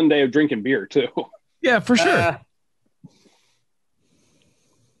was a fun day of drinking beer too. Yeah, for sure.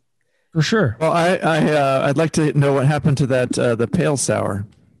 For sure. Well, I'd like to know what happened to that the pale sour.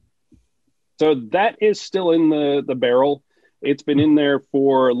 So that is still in the barrel. It's been in there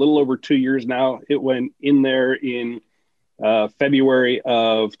for a little over 2 years now. It went in there in February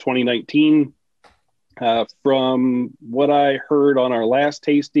of 2019. From what I heard on our last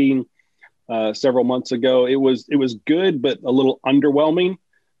tasting several months ago, it was good, but a little underwhelming.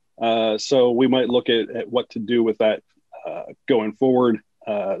 So we might look at what to do with that going forward.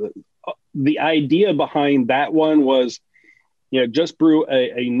 The idea behind that one was, just brew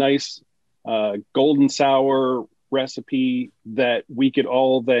a nice golden sour recipe that we could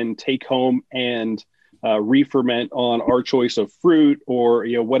all then take home and re-ferment on our choice of fruit, or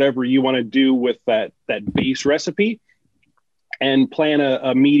whatever you want to do with that base recipe, and plan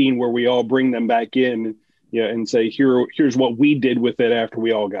a meeting where we all bring them back in, and say, here's what we did with it after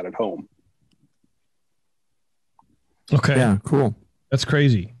we all got it home. Okay. Yeah, cool. That's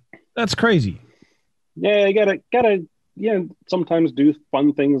crazy. Yeah, you gotta sometimes do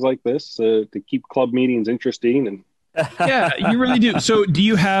fun things like this to keep club meetings interesting. And yeah, you really do. So do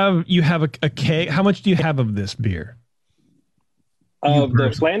you have a keg? How much do you have of this beer? Of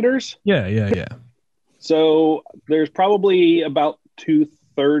the Flanders? Yeah. So there's probably about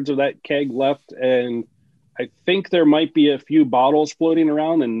 2/3 of that keg left, and I think there might be a few bottles floating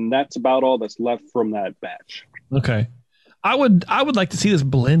around, and that's about all that's left from that batch. Okay. I would like to see this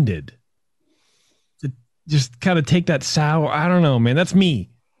blended. To just kind of take that sour. I don't know, man. That's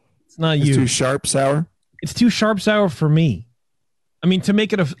me. It's not you. It's too sharp sour. It's too sharp sour for me. I mean, to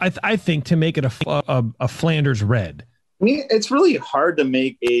make it I think to make it a Flanders Red. I mean, it's really hard to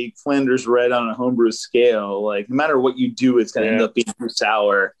make a Flanders Red on a homebrew scale. Like, no matter what you do, it's going to end up being too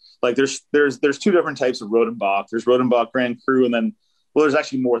sour. Like, there's 2 different types of Rodenbach. There's Rodenbach Grand Cru, and then, well, there's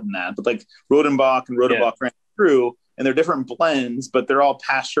actually more than that. But like Rodenbach and Rodenbach Grand Cru, and they're different blends, but they're all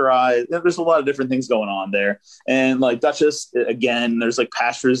pasteurized. There's a lot of different things going on there. And like Duchess, again, there's like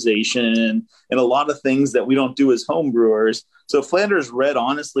pasteurization and a lot of things that we don't do as home brewers. So Flanders Red,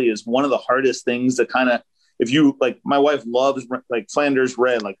 honestly, is one of the hardest things to kind of, if you like, my wife loves like Flanders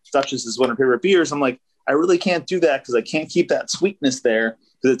Red, like Duchess is one of her favorite beers. I'm like, I really can't do that because I can't keep that sweetness there,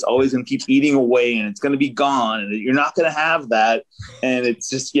 because it's always going to keep eating away and it's going to be gone and you're not going to have that. And it's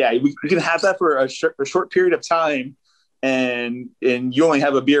just, we can have that for a short period of time. and you only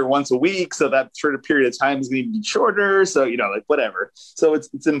have a beer once a week, so that sort of period of time is going to be shorter. So, like whatever. So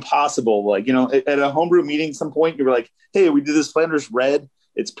it's impossible. Like, at a homebrew meeting, some point you were like, hey, we did this Flanders Red.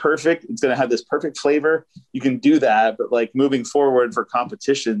 It's perfect. It's going to have this perfect flavor. You can do that. But like moving forward for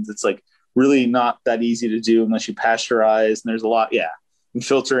competitions, it's like really not that easy to do unless you pasteurize. And there's a lot. Yeah. And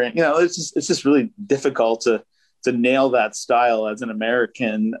filtering, it's just really difficult to nail that style as an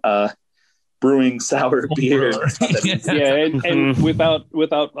American, brewing sour beer. Yeah, and without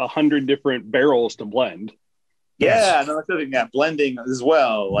 100 different barrels to blend. Yeah, no, that's the thing. Yeah, blending as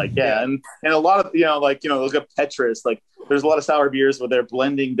well. Like, and a lot of look at Petrus. Like, there's a lot of sour beers where they're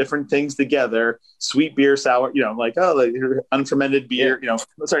blending different things together. Sweet beer, sour. Like unfermented beer.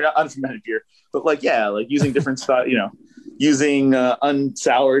 Sorry, not unfermented beer, but like using different style. Using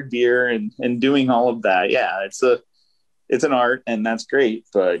unsoured beer and doing all of that. Yeah, it's an art, and that's great.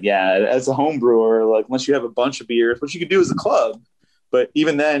 But yeah, as a home brewer, like unless you have a bunch of beers, which you could do as a club, but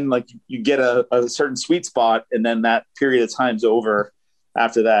even then, like you get a certain sweet spot, and then that period of time's over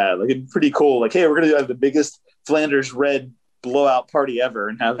after that. Like it's pretty cool. Like, hey, we're gonna have the biggest Flanders Red blowout party ever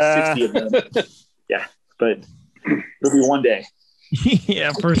and have 60 of them. Yeah, but it'll be one day.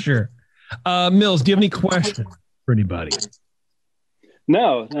 Yeah, for sure. Mills, do you have any questions for anybody?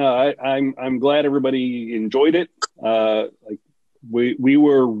 No, I'm glad everybody enjoyed it. Like we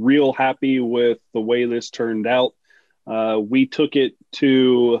were real happy with the way this turned out. We took it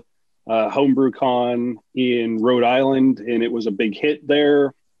to HomebrewCon in Rhode Island, and it was a big hit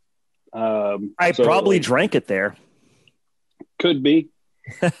there. I probably drank it there. Could be.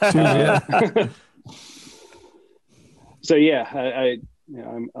 So yeah,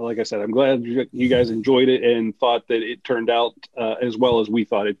 I'm like I said, I'm glad you guys enjoyed it and thought that it turned out as well as we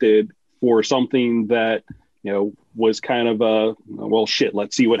thought it did for something that was kind of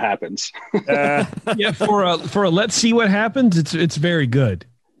let's see what happens. Yeah, for a let's see what happens, it's very good.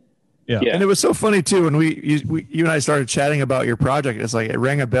 Yeah, and it was so funny too when you and I started chatting about your project. It's like it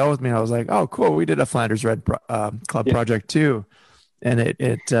rang a bell with me. And I was like, oh, cool, we did a Flanders Red Club project too. And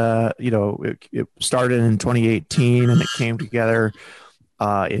it started in 2018 and it came together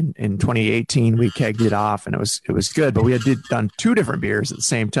in 2018. We kegged it off and it was good, but we had done two different beers at the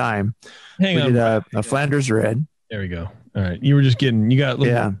same time. We did a Flanders Red. There we go. All right, you got a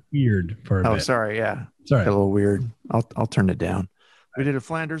little weird for a bit. Sorry, yeah, sorry, a little weird. I'll turn it down. We did a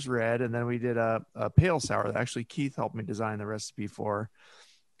Flanders Red, and then we did a pale sour that actually Keith helped me design the recipe for,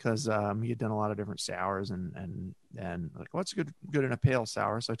 because he had done a lot of different sours and like what's good in a pale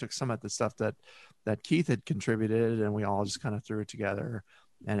sour. So I took some of the stuff that Keith had contributed, and we all just kind of threw it together,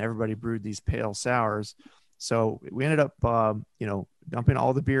 and everybody brewed these pale sours. So we ended up dumping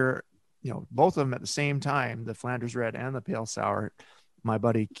all the beer, both of them at the same time, the Flanders Red and the pale sour. My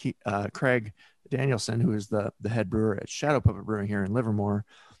buddy Craig Danielson, who is the head brewer at Shadow Puppet Brewing here in Livermore,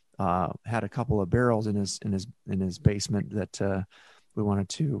 had a couple of barrels in his basement that we wanted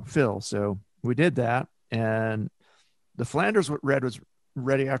to fill. So we did that, and the Flanders Red was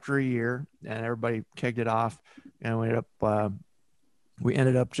ready after a year, and everybody kegged it off, and we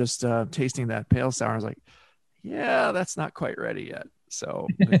ended up just tasting that pale sour. I was like, yeah, that's not quite ready yet. So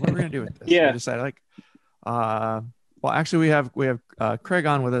what are we gonna do with this? Yeah. We decided well, actually, we have Craig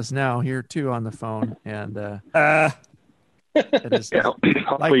on with us now here too on the phone, and it is,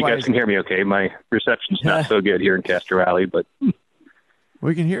 hopefully you guys can hear me okay. My reception's not so good here in Castro Valley, but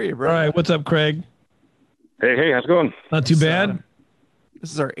we can hear you, bro. All right, what's up, Craig? Hey, how's it going? Not too bad.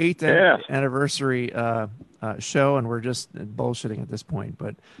 This is our 8th anniversary show, and we're just bullshitting at this point.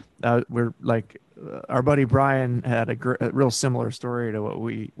 But we're like, our buddy Brian had a real similar story to what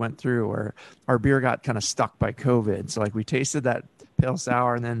we went through, where our beer got kind of stuck by COVID. So like we tasted that pale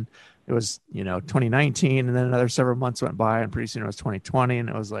sour, and then it was 2019, and then another several months went by, and pretty soon it was 2020, and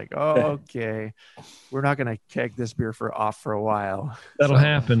it was like, oh, okay, we're not going to keg this beer for a while. That'll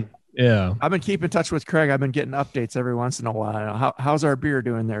happen. Yeah, I've been keeping in touch with Craig. I've been getting updates every once in a while. How's our beer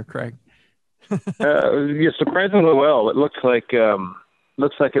doing there, Craig? Surprisingly well. It looks like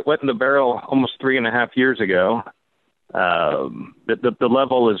it went in the barrel almost 3.5 years ago. The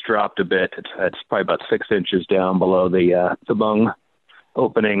level has dropped a bit. It's probably about 6 inches down below the bung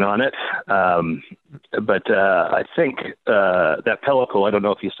opening on it. But I think that pellicle, I don't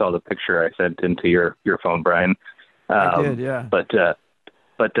know if you saw the picture I sent into your phone, Brian. I did, yeah. But the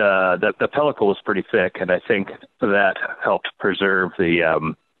pellicle was pretty thick, and I think that helped preserve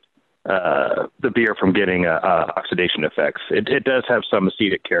the beer from getting oxidation effects. It does have some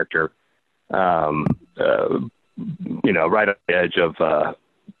acetic character, right on the edge of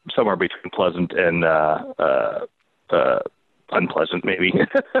somewhere between pleasant and unpleasant, maybe.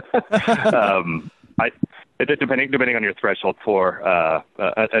 Depending on your threshold for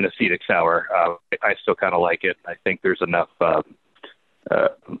an acetic sour, I still kind of like it. I think there's enough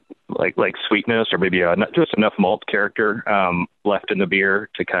like sweetness, or maybe just enough malt character left in the beer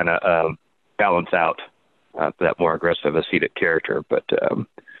to kind of balance out that more aggressive acetic character. But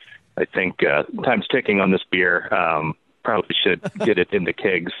I think time's ticking on this beer. Probably should get it into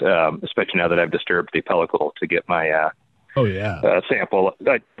kegs, especially now that I've disturbed the pellicle to get my sample.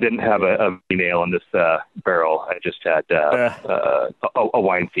 I didn't have a nail in this barrel. I just had a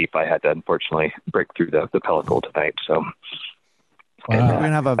wine thief. I had to unfortunately break through the pellicle tonight. So we're gonna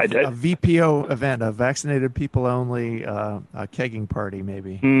have a VPO event, a vaccinated people only a kegging party,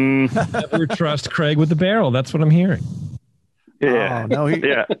 maybe. Never trust Craig with the barrel. That's what I'm hearing. Yeah. Oh,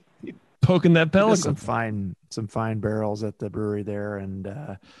 no, poking that pellicle. Some fine barrels at the brewery there,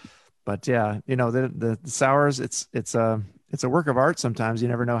 and but yeah, the sours, it's a work of art. Sometimes you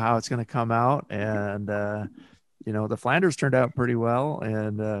never know how it's going to come out, and the Flanders turned out pretty well,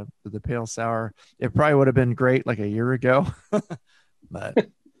 and the pale sour, it probably would have been great like a year ago, but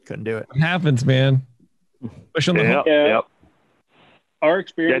couldn't do it. It happens, man. Our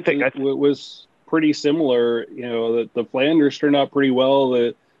experience was pretty similar. The Flanders turned out pretty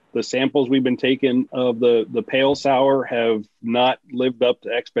well. The samples we've been taking of the pale sour have not lived up to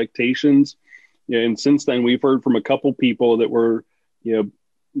expectations. And since then, we've heard from a couple people that were,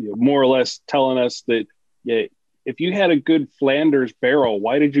 more or less telling us that, if you had a good Flanders barrel,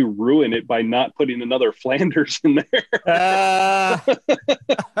 why did you ruin it by not putting another Flanders in there?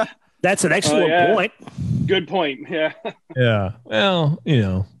 That's an excellent point. Good point. Yeah. Yeah. Well,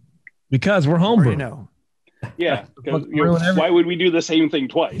 because we're homebrew. Yeah. Why would we do the same thing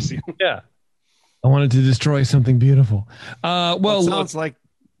twice? Yeah. I wanted to destroy something beautiful. It sounds like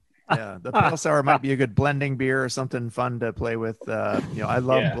the pale sour might be a good blending beer or something fun to play with. I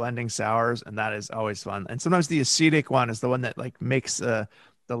love blending sours, and that is always fun. And sometimes the acetic one is the one that like makes the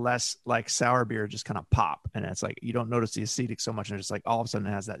less like sour beer just kind of pop, and it's like you don't notice the acetic so much, and it's just like all of a sudden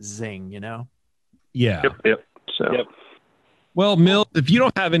it has that zing, Yeah. Yep. Well, Mill, if you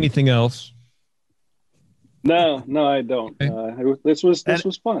don't have anything else. No, I don't. This was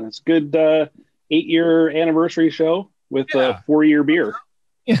fun. It's a good 8-year anniversary show with a 4-year beer.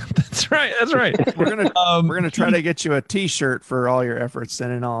 Yeah, that's right. We're gonna try to get you a T-shirt for all your efforts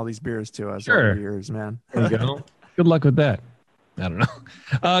sending all these beers to us over the years, man. There you go. Good luck with that. I don't know.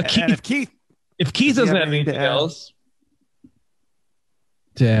 Keith, if Keith doesn't have anything else,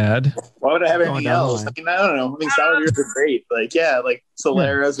 Dad. Why would I have anything else? I don't know. Sour beers are great.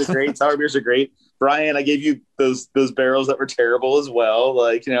 Soleras are great. Sour beers are great. Brian, I gave you those barrels that were terrible as well.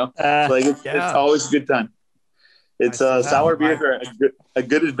 It's always a good time. It's sour beers are a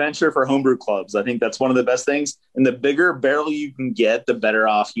good adventure for homebrew clubs. I think that's one of the best things. And the bigger barrel you can get, the better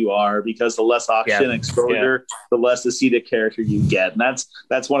off you are, because the less oxygen exposure, the less acetic character you get. And that's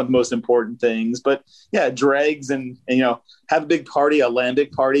one of the most important things. But yeah, dregs and have a big party, a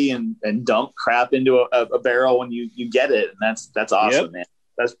lambic party, and dump crap into a barrel when you get it. And that's awesome, man.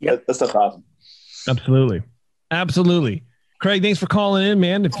 That's awesome. Absolutely. Craig, thanks for calling in,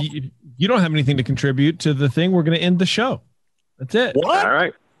 man. If you don't have anything to contribute to the thing, we're going to end the show. That's it. What? All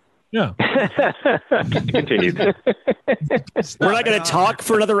right. Yeah. Continue. We're not going to talk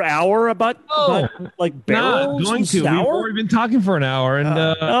for another hour about barrels and sour? We've already been talking for an hour.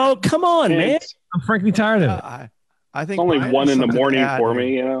 And come on, man. I'm frankly tired of it. I think it's only 1 in the morning for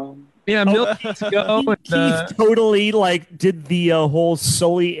me, Yeah, Mill needs to go. Keith totally did the whole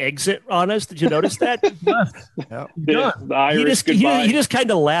Sully exit on us. Did you notice that? The Irish goodbye. He just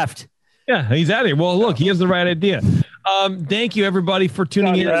kind of left. Yeah, he's out of here. Well, look, he has the right idea. Thank you, everybody, for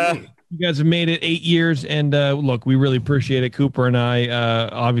tuning in. You guys have made it 8 years, and look, we really appreciate it. Cooper and I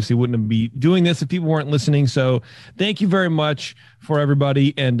obviously wouldn't be doing this if people weren't listening. So thank you very much for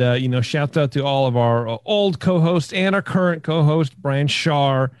everybody, and shouts out to all of our old co-hosts and our current co-host, Brian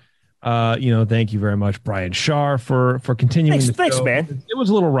Shar. Thank you very much, Brian Shar, for continuing. Thanks, man. It was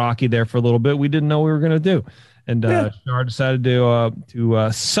a little rocky there for a little bit. We didn't know what we were going to do, and Shar decided to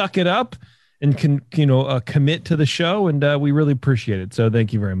suck it up and commit to the show, and we really appreciate it. So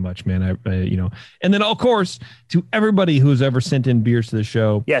thank you very much, man. And then of course to everybody who's ever sent in beers to the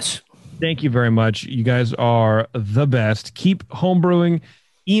show. Yes, thank you very much. You guys are the best. Keep homebrewing.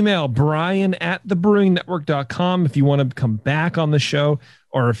 Email Brian@thebrewingnetwork.com if you want to come back on the show.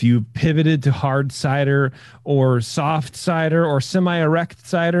 or if you pivoted to hard cider or soft cider or semi-erect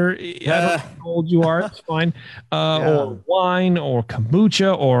cider, I don't know how old you are, it's fine. Or wine or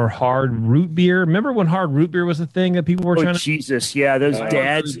kombucha or hard root beer. Remember when hard root beer was a thing that people were trying to... Jesus, yeah, those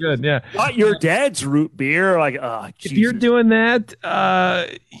dads. Really good, yeah. Not your dad's root beer. Like, if you're doing that,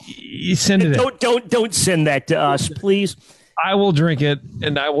 you send it in. Don't send that to us, please. I will drink it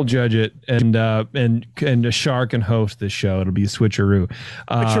and I will judge it, and a shark can host this show. It'll be a switcheroo.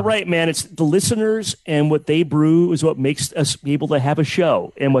 But you're right, man. It's the listeners and what they brew is what makes us be able to have a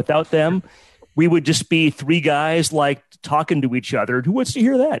show. And without them, we would just be three guys like talking to each other. Who wants to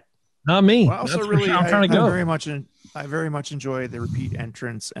hear that? Not me. Well, also, really, I very much enjoy the repeat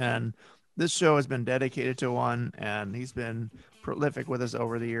entrants, and this show has been dedicated to one, and he's been prolific with us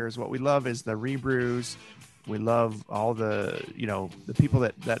over the years. What we love is the rebrews. We love all the people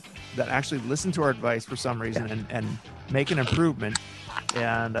that actually listen to our advice for some reason and make an improvement.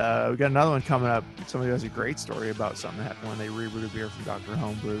 And we got another one coming up. Somebody has a great story about something that happened when they rebrewed a beer from Dr.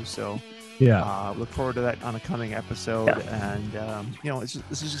 Homebrew. So look forward to that on a coming episode. Yeah. And this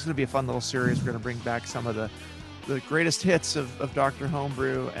is just going to be a fun little series. We're going to bring back some of the greatest hits of Dr.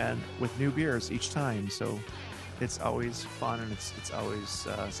 Homebrew and with new beers each time. So it's always fun and it's always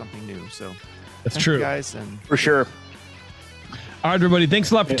something new. So. That's true, guys, and for sure. All right, everybody.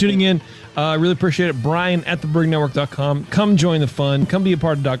 Thanks a lot for tuning in. I really appreciate it. Brian at thebrewingnetwork.com. Come join the fun. Come be a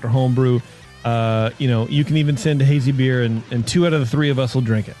part of Dr. Homebrew. You can even send a hazy beer, and 2 out of the 3 of us will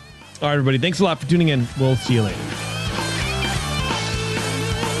drink it. All right, everybody. Thanks a lot for tuning in. We'll see you later.